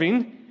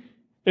serving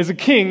is a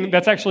king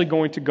that's actually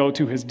going to go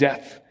to his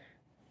death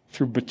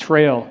through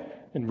betrayal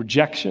and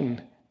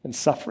rejection and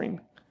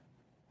suffering.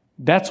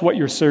 That's what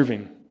you're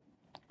serving.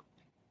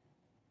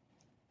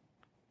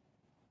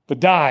 The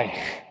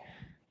die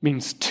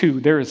means two.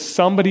 There is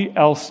somebody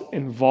else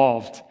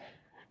involved.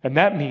 And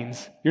that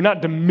means you're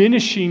not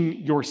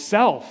diminishing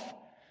yourself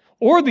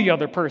or the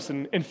other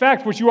person. In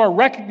fact, what you are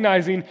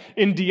recognizing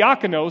in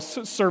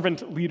diakonos,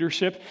 servant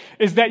leadership,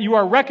 is that you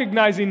are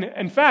recognizing,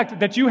 in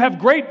fact, that you have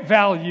great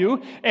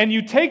value, and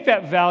you take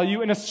that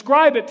value and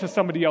ascribe it to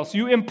somebody else.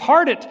 You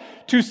impart it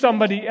to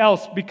somebody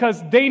else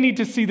because they need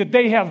to see that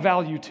they have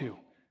value too.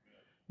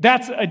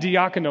 That's a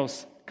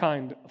diakonos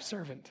kind of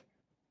servant.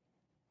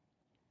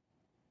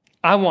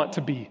 I want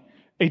to be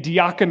a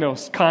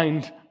diakonos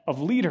kind of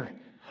leader.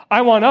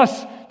 I want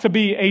us to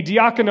be a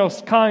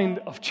diakonos kind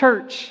of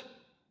church,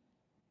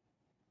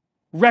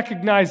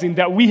 recognizing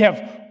that we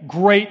have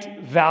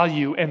great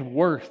value and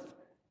worth.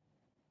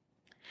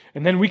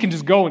 And then we can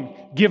just go and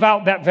give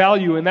out that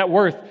value and that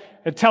worth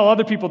and tell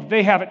other people that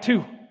they have it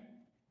too.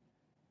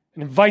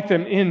 And invite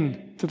them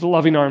in to the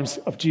loving arms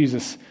of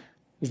Jesus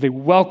as they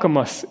welcome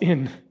us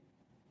in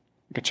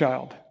like a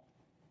child.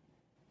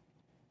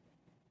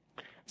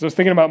 As I was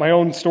thinking about my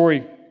own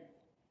story,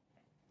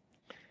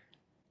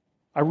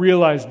 I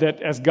realized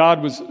that as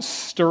God was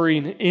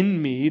stirring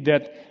in me,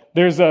 that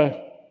there's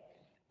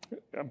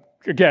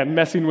again,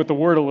 messing with the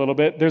word a little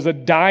bit, there's a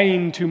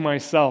dying to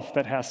myself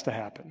that has to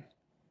happen.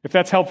 If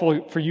that's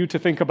helpful for you to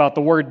think about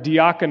the word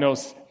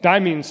diakonos, die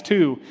means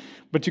two,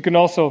 but you can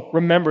also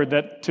remember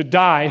that to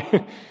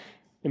die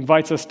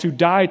invites us to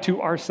die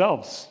to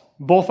ourselves,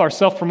 both our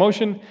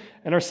self-promotion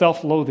and our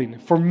self-loathing.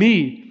 For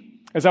me,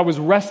 as I was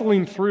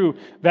wrestling through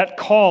that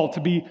call to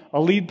be a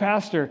lead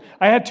pastor,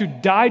 I had to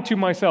die to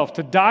myself,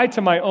 to die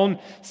to my own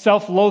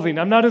self-loathing.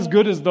 I'm not as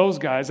good as those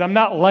guys. I'm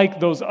not like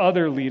those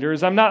other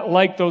leaders. I'm not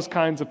like those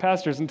kinds of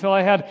pastors, until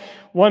I had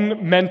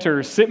one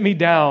mentor sit me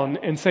down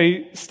and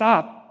say,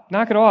 stop,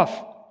 knock it off.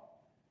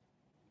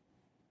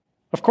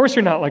 Of course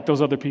you're not like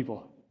those other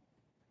people.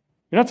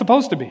 You're not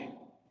supposed to be.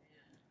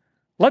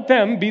 Let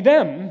them be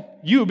them,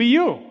 you be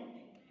you.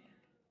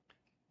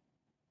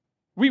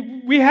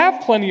 We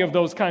have plenty of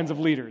those kinds of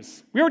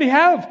leaders. We already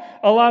have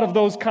a lot of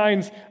those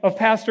kinds of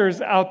pastors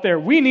out there.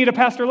 We need a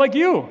pastor like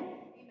you.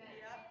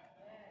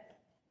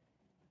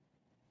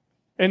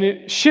 And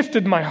it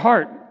shifted my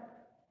heart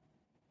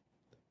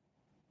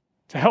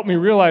to help me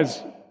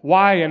realize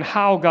why and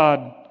how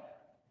God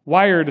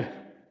wired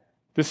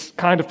this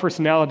kind of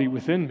personality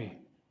within me.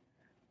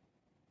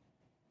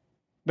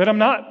 That I'm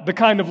not the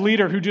kind of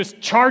leader who just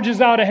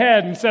charges out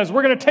ahead and says,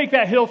 we're going to take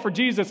that hill for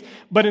Jesus,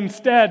 but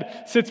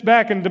instead sits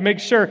back and to make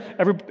sure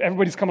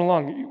everybody's coming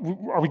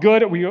along. Are we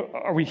good?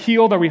 Are we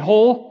healed? Are we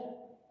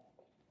whole?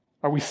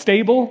 Are we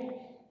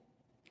stable?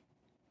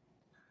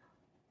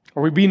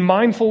 Are we being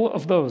mindful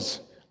of those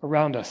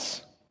around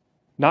us?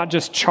 Not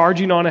just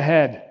charging on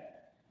ahead.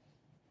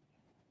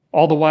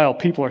 All the while,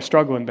 people are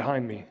struggling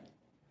behind me.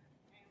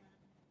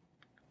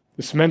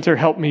 This mentor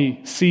helped me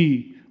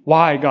see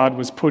why God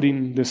was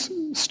putting this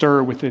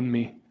stir within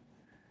me.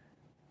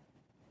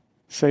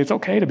 Say it's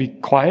okay to be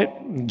quiet,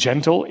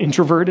 gentle,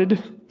 introverted.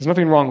 There's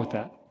nothing wrong with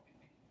that.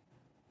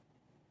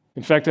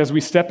 In fact, as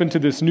we step into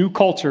this new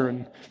culture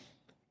and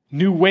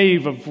new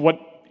wave of what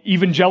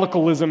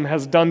evangelicalism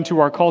has done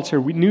to our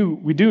culture, we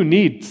do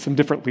need some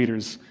different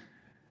leaders.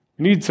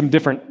 We need some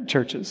different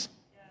churches.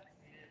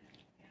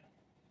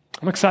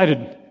 I'm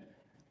excited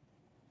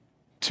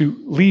to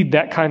lead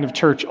that kind of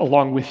church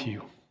along with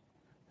you,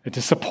 and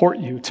to support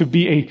you, to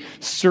be a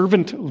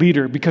servant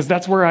leader, because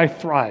that's where I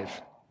thrive.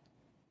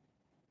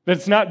 That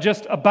it's not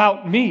just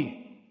about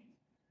me.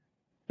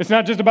 It's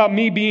not just about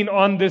me being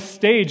on this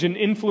stage and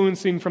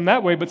influencing from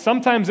that way, but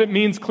sometimes it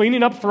means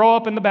cleaning up throw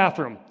up in the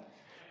bathroom,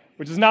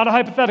 which is not a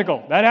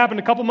hypothetical. That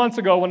happened a couple months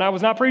ago when I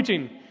was not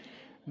preaching.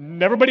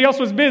 Everybody else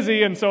was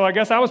busy, and so I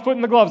guess I was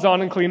putting the gloves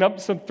on and cleaning up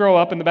some throw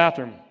up in the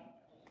bathroom.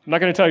 I'm not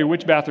going to tell you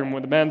which bathroom,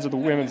 the men's or the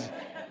women's.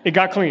 It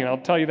got clean, I'll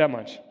tell you that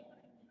much.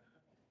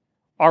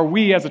 Are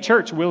we as a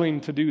church willing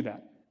to do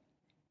that?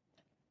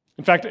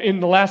 In fact,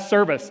 in the last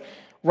service,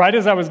 right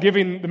as I was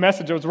giving the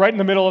message, I was right in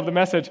the middle of the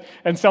message,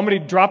 and somebody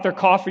dropped their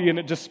coffee and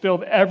it just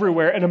spilled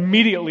everywhere. And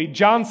immediately,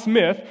 John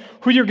Smith,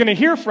 who you're going to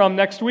hear from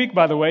next week,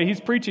 by the way,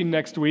 he's preaching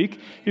next week.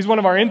 He's one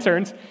of our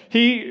interns.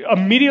 He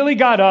immediately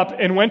got up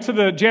and went to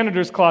the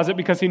janitor's closet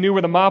because he knew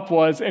where the mop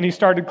was, and he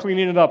started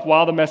cleaning it up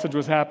while the message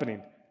was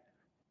happening.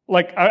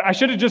 Like, I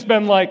should have just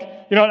been like,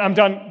 you know what, I'm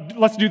done.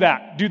 Let's do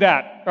that. Do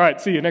that. All right,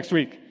 see you next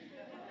week.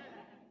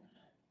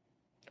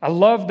 I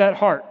love that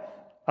heart.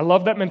 I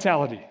love that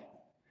mentality.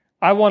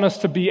 I want us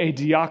to be a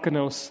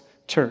diakonos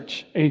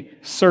church, a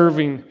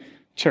serving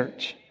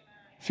church,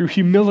 through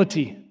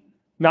humility,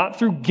 not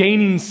through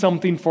gaining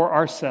something for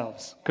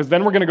ourselves, because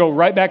then we're going to go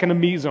right back into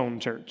me zone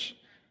church.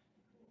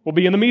 We'll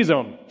be in the me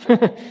zone.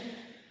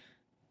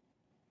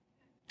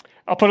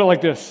 I'll put it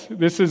like this.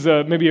 This is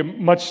maybe a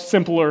much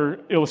simpler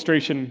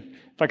illustration,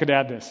 if I could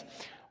add this.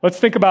 Let's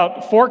think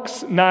about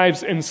forks,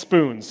 knives, and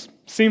spoons.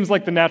 Seems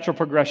like the natural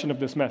progression of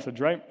this message,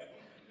 right?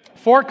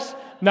 Forks,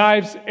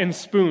 knives, and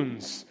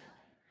spoons.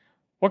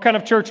 What kind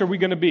of church are we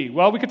going to be?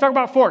 Well, we could talk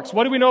about forks.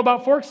 What do we know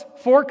about forks?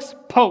 Forks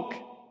poke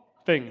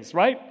things,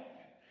 right?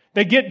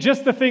 They get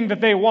just the thing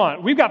that they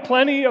want. We've got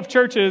plenty of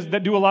churches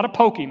that do a lot of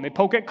poking. They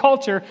poke at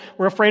culture.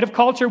 We're afraid of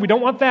culture. We don't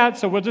want that,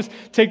 so we'll just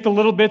take the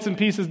little bits and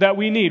pieces that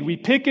we need. We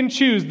pick and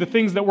choose the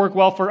things that work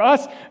well for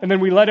us, and then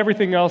we let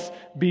everything else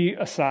be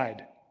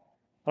aside.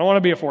 I don't want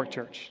to be a fork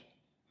church.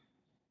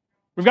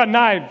 We've got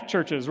knife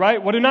churches,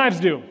 right? What do knives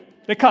do?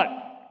 They cut.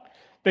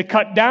 They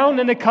cut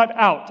down and they cut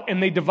out,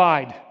 and they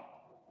divide.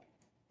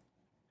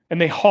 And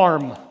they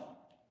harm.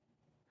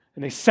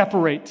 And they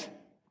separate.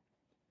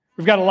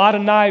 We've got a lot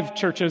of knife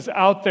churches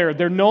out there.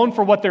 They're known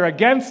for what they're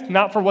against,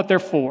 not for what they're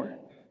for.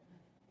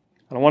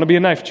 I don't want to be a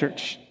knife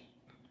church.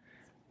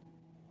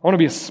 I want to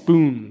be a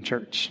spoon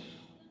church.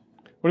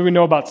 What do we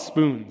know about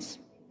spoons?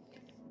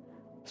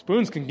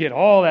 Spoons can get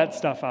all that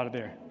stuff out of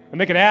there.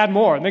 And they can add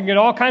more. And they can get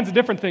all kinds of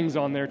different things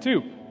on there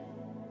too.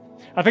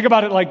 I think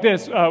about it like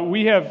this.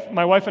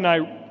 My wife and I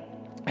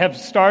have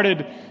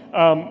started,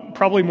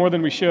 probably more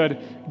than we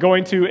should,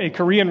 going to a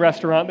Korean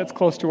restaurant that's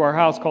close to our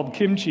house called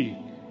Kimchi.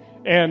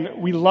 And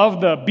we love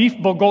the beef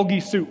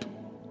bulgogi soup.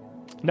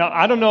 Now,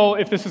 I don't know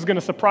if this is going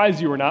to surprise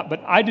you or not,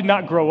 but I did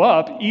not grow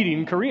up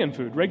eating Korean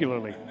food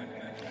regularly.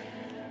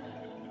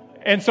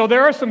 And so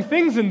there are some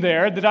things in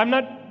there that I'm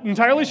not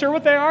entirely sure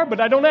what they are,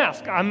 but I don't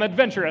ask. I'm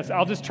adventurous.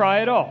 I'll just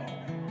try it all.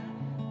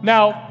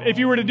 Now, if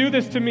you were to do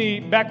this to me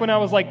back when I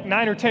was like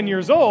 9 or 10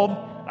 years old,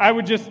 I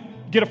would just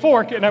get a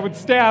fork and I would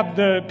stab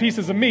the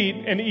pieces of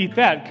meat and eat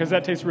that because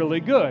that tastes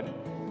really good.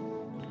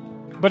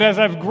 But as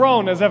I've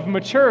grown, as I've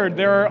matured,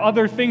 there are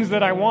other things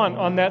that I want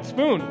on that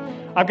spoon.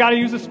 I've got to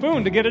use a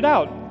spoon to get it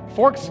out.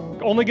 Fork's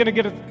only going to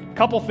get a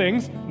couple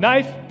things.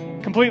 Knife,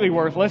 completely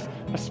worthless.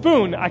 A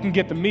spoon, I can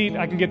get the meat.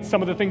 I can get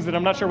some of the things that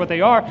I'm not sure what they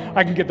are.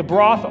 I can get the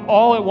broth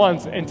all at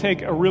once and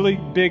take a really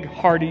big,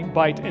 hearty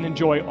bite and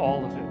enjoy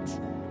all of it.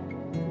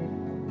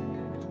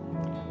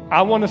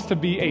 I want us to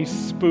be a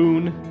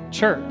spoon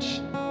church,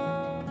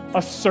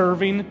 a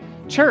serving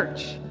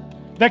church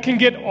that can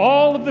get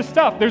all of the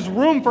stuff. There's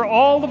room for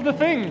all of the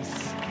things.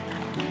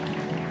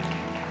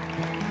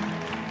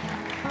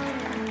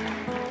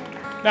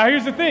 Now,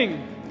 here's the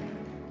thing.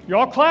 You're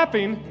all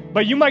clapping,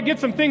 but you might get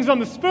some things on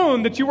the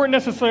spoon that you weren't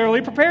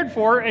necessarily prepared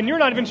for, and you're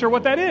not even sure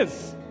what that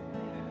is.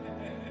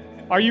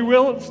 Are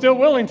you still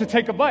willing to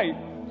take a bite?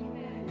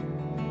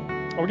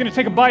 Are we going to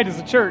take a bite as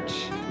a church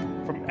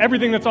from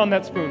everything that's on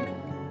that spoon?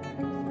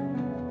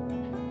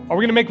 Are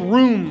we going to make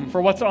room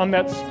for what's on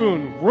that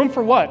spoon? Room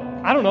for what?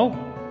 I don't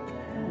know.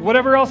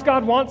 Whatever else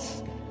God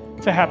wants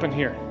to happen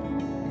here.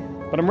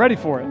 But I'm ready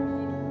for it.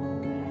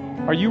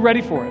 Are you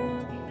ready for it?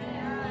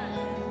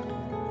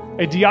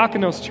 A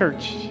diakonos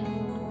church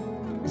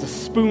is a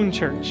spoon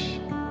church.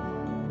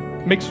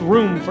 Makes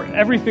room for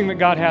everything that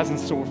God has in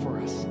store for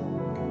us.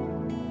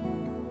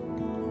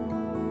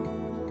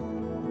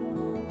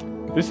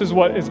 This is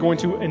what is going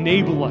to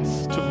enable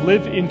us to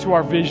live into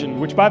our vision,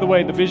 which, by the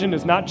way, the vision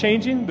is not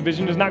changing. The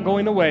vision is not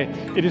going away.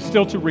 It is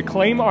still to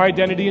reclaim our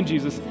identity in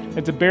Jesus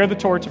and to bear the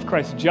torch of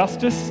Christ's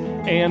justice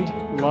and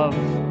love.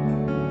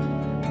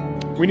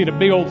 We need a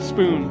big old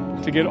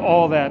spoon to get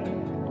all that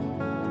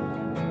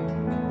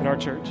in our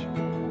church.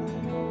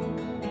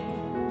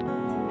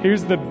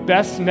 Here's the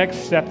best next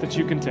step that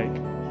you can take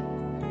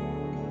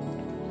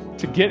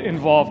to get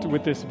involved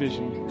with this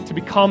vision, to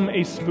become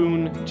a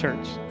spoon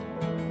church.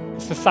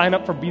 To sign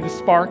up for Be the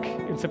Spark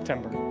in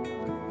September.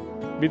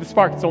 Be the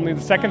Spark. It's only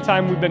the second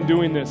time we've been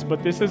doing this,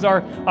 but this is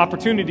our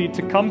opportunity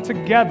to come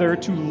together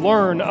to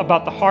learn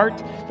about the heart,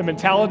 the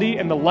mentality,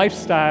 and the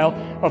lifestyle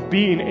of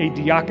being a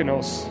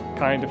diakonos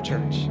kind of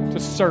church, to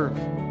serve,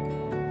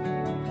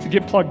 to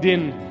get plugged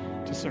in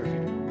to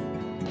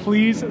serving.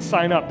 Please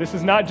sign up. This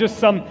is not just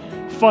some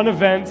fun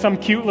event, some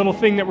cute little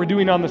thing that we're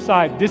doing on the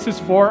side. This is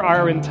for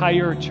our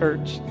entire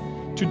church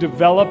to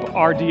develop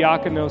our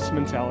diakonos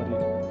mentality.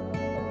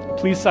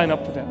 Please sign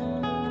up for that.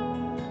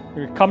 We're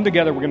going to come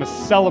together. We're going to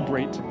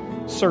celebrate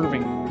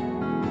serving.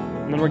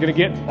 And then we're going to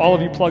get all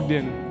of you plugged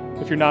in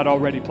if you're not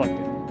already plugged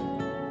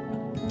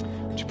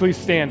in. Would you please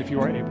stand if you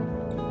are able?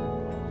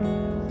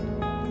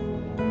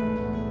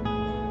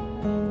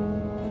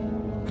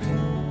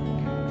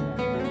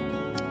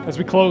 As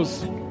we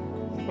close, I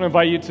want to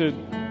invite you to,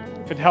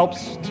 if it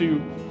helps,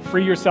 to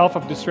free yourself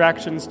of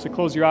distractions, to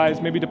close your eyes,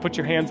 maybe to put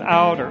your hands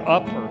out or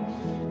up or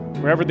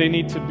wherever they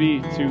need to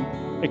be, to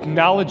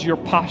acknowledge your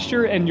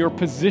posture and your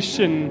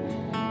position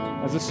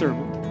as a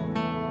servant.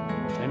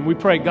 And we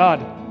pray, God,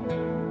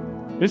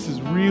 this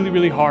is really,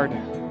 really hard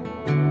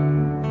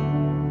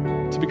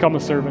to become a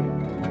servant.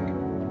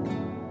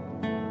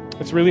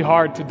 It's really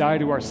hard to die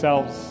to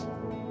ourselves.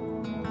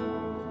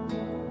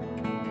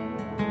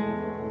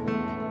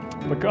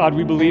 But God,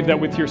 we believe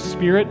that with your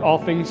Spirit, all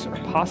things are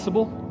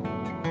possible.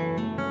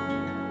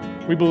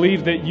 We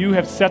believe that you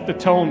have set the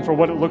tone for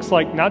what it looks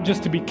like, not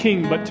just to be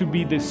king, but to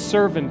be the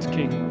servant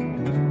king.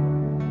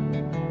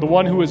 The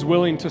one who is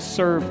willing to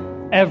serve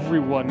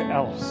everyone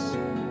else.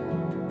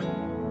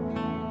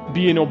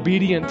 Being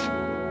obedient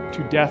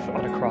to death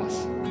on a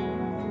cross.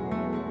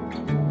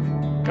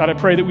 God, I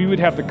pray that we would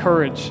have the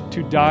courage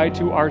to die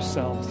to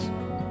ourselves.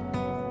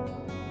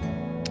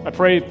 I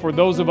pray for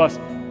those of us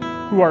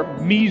who are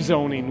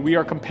me-zoning, we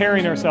are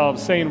comparing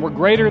ourselves, saying we're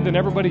greater than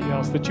everybody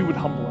else, that you would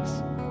humble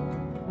us.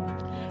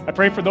 I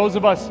pray for those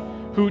of us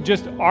who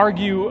just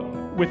argue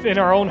within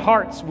our own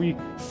hearts. We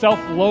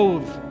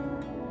self-loathe.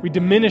 We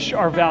diminish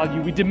our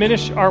value. We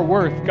diminish our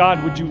worth.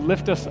 God, would you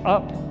lift us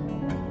up?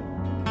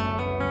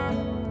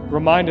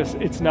 Remind us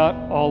it's not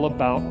all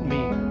about me.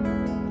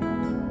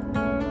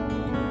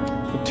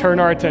 We turn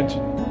our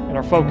attention and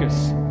our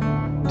focus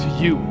to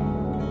you,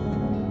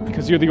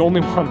 because you're the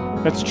only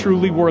one that's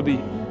truly worthy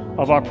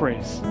of our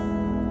praise.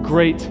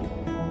 Great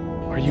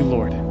are you,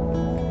 Lord.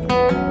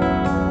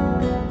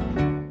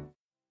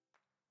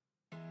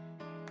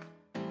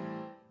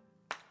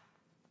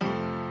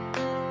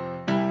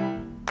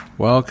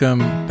 Welcome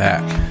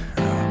back.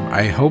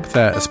 I hope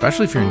that,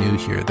 especially if you're new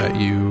here, that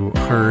you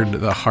heard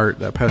the heart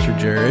that Pastor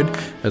Jared,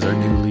 as our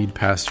new lead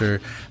pastor,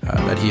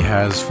 that he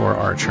has for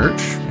our church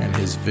and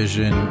his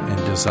vision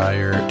and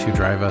desire to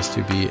drive us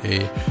to be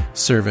a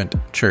servant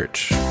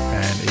church.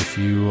 And if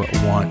you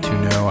want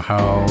to know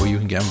how you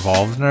can get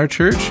involved in our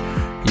church,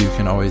 you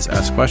can always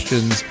ask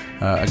questions,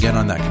 again,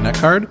 on that Connect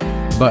card.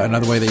 But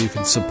another way that you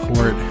can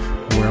support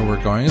where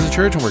we're going as a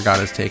church and where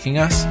God is taking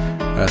us,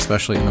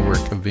 especially in the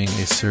work of being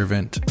a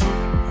servant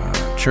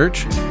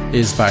church,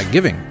 is by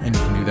giving. And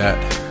you can do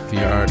that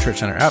via our Church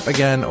Center app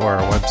again or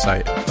our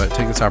website. But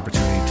take this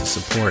opportunity to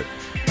support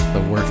the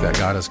work that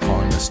God is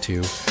calling us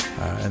to,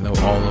 and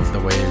all of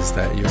the ways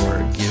that your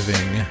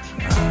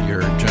giving,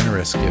 your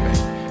generous giving,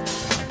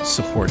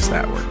 supports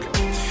that work.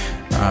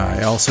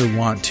 I also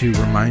want to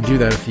remind you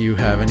that if you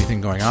have anything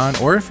going on,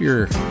 or if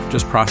you're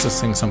just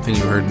processing something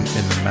you heard in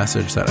the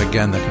message, that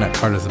again, the Connect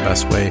card is the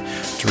best way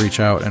to reach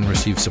out and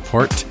receive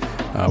support,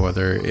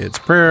 whether it's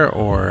prayer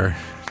or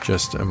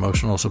just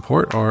emotional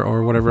support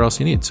or whatever else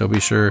you need. So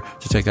be sure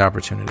to take the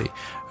opportunity.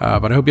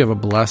 But I hope you have a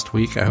blessed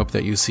week. I hope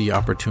that you see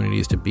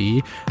opportunities to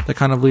be the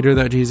kind of leader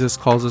that Jesus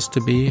calls us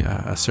to be,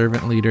 a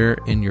servant leader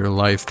in your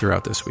life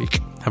throughout this week.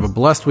 Have a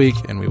blessed week,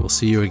 and we will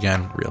see you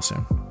again real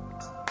soon.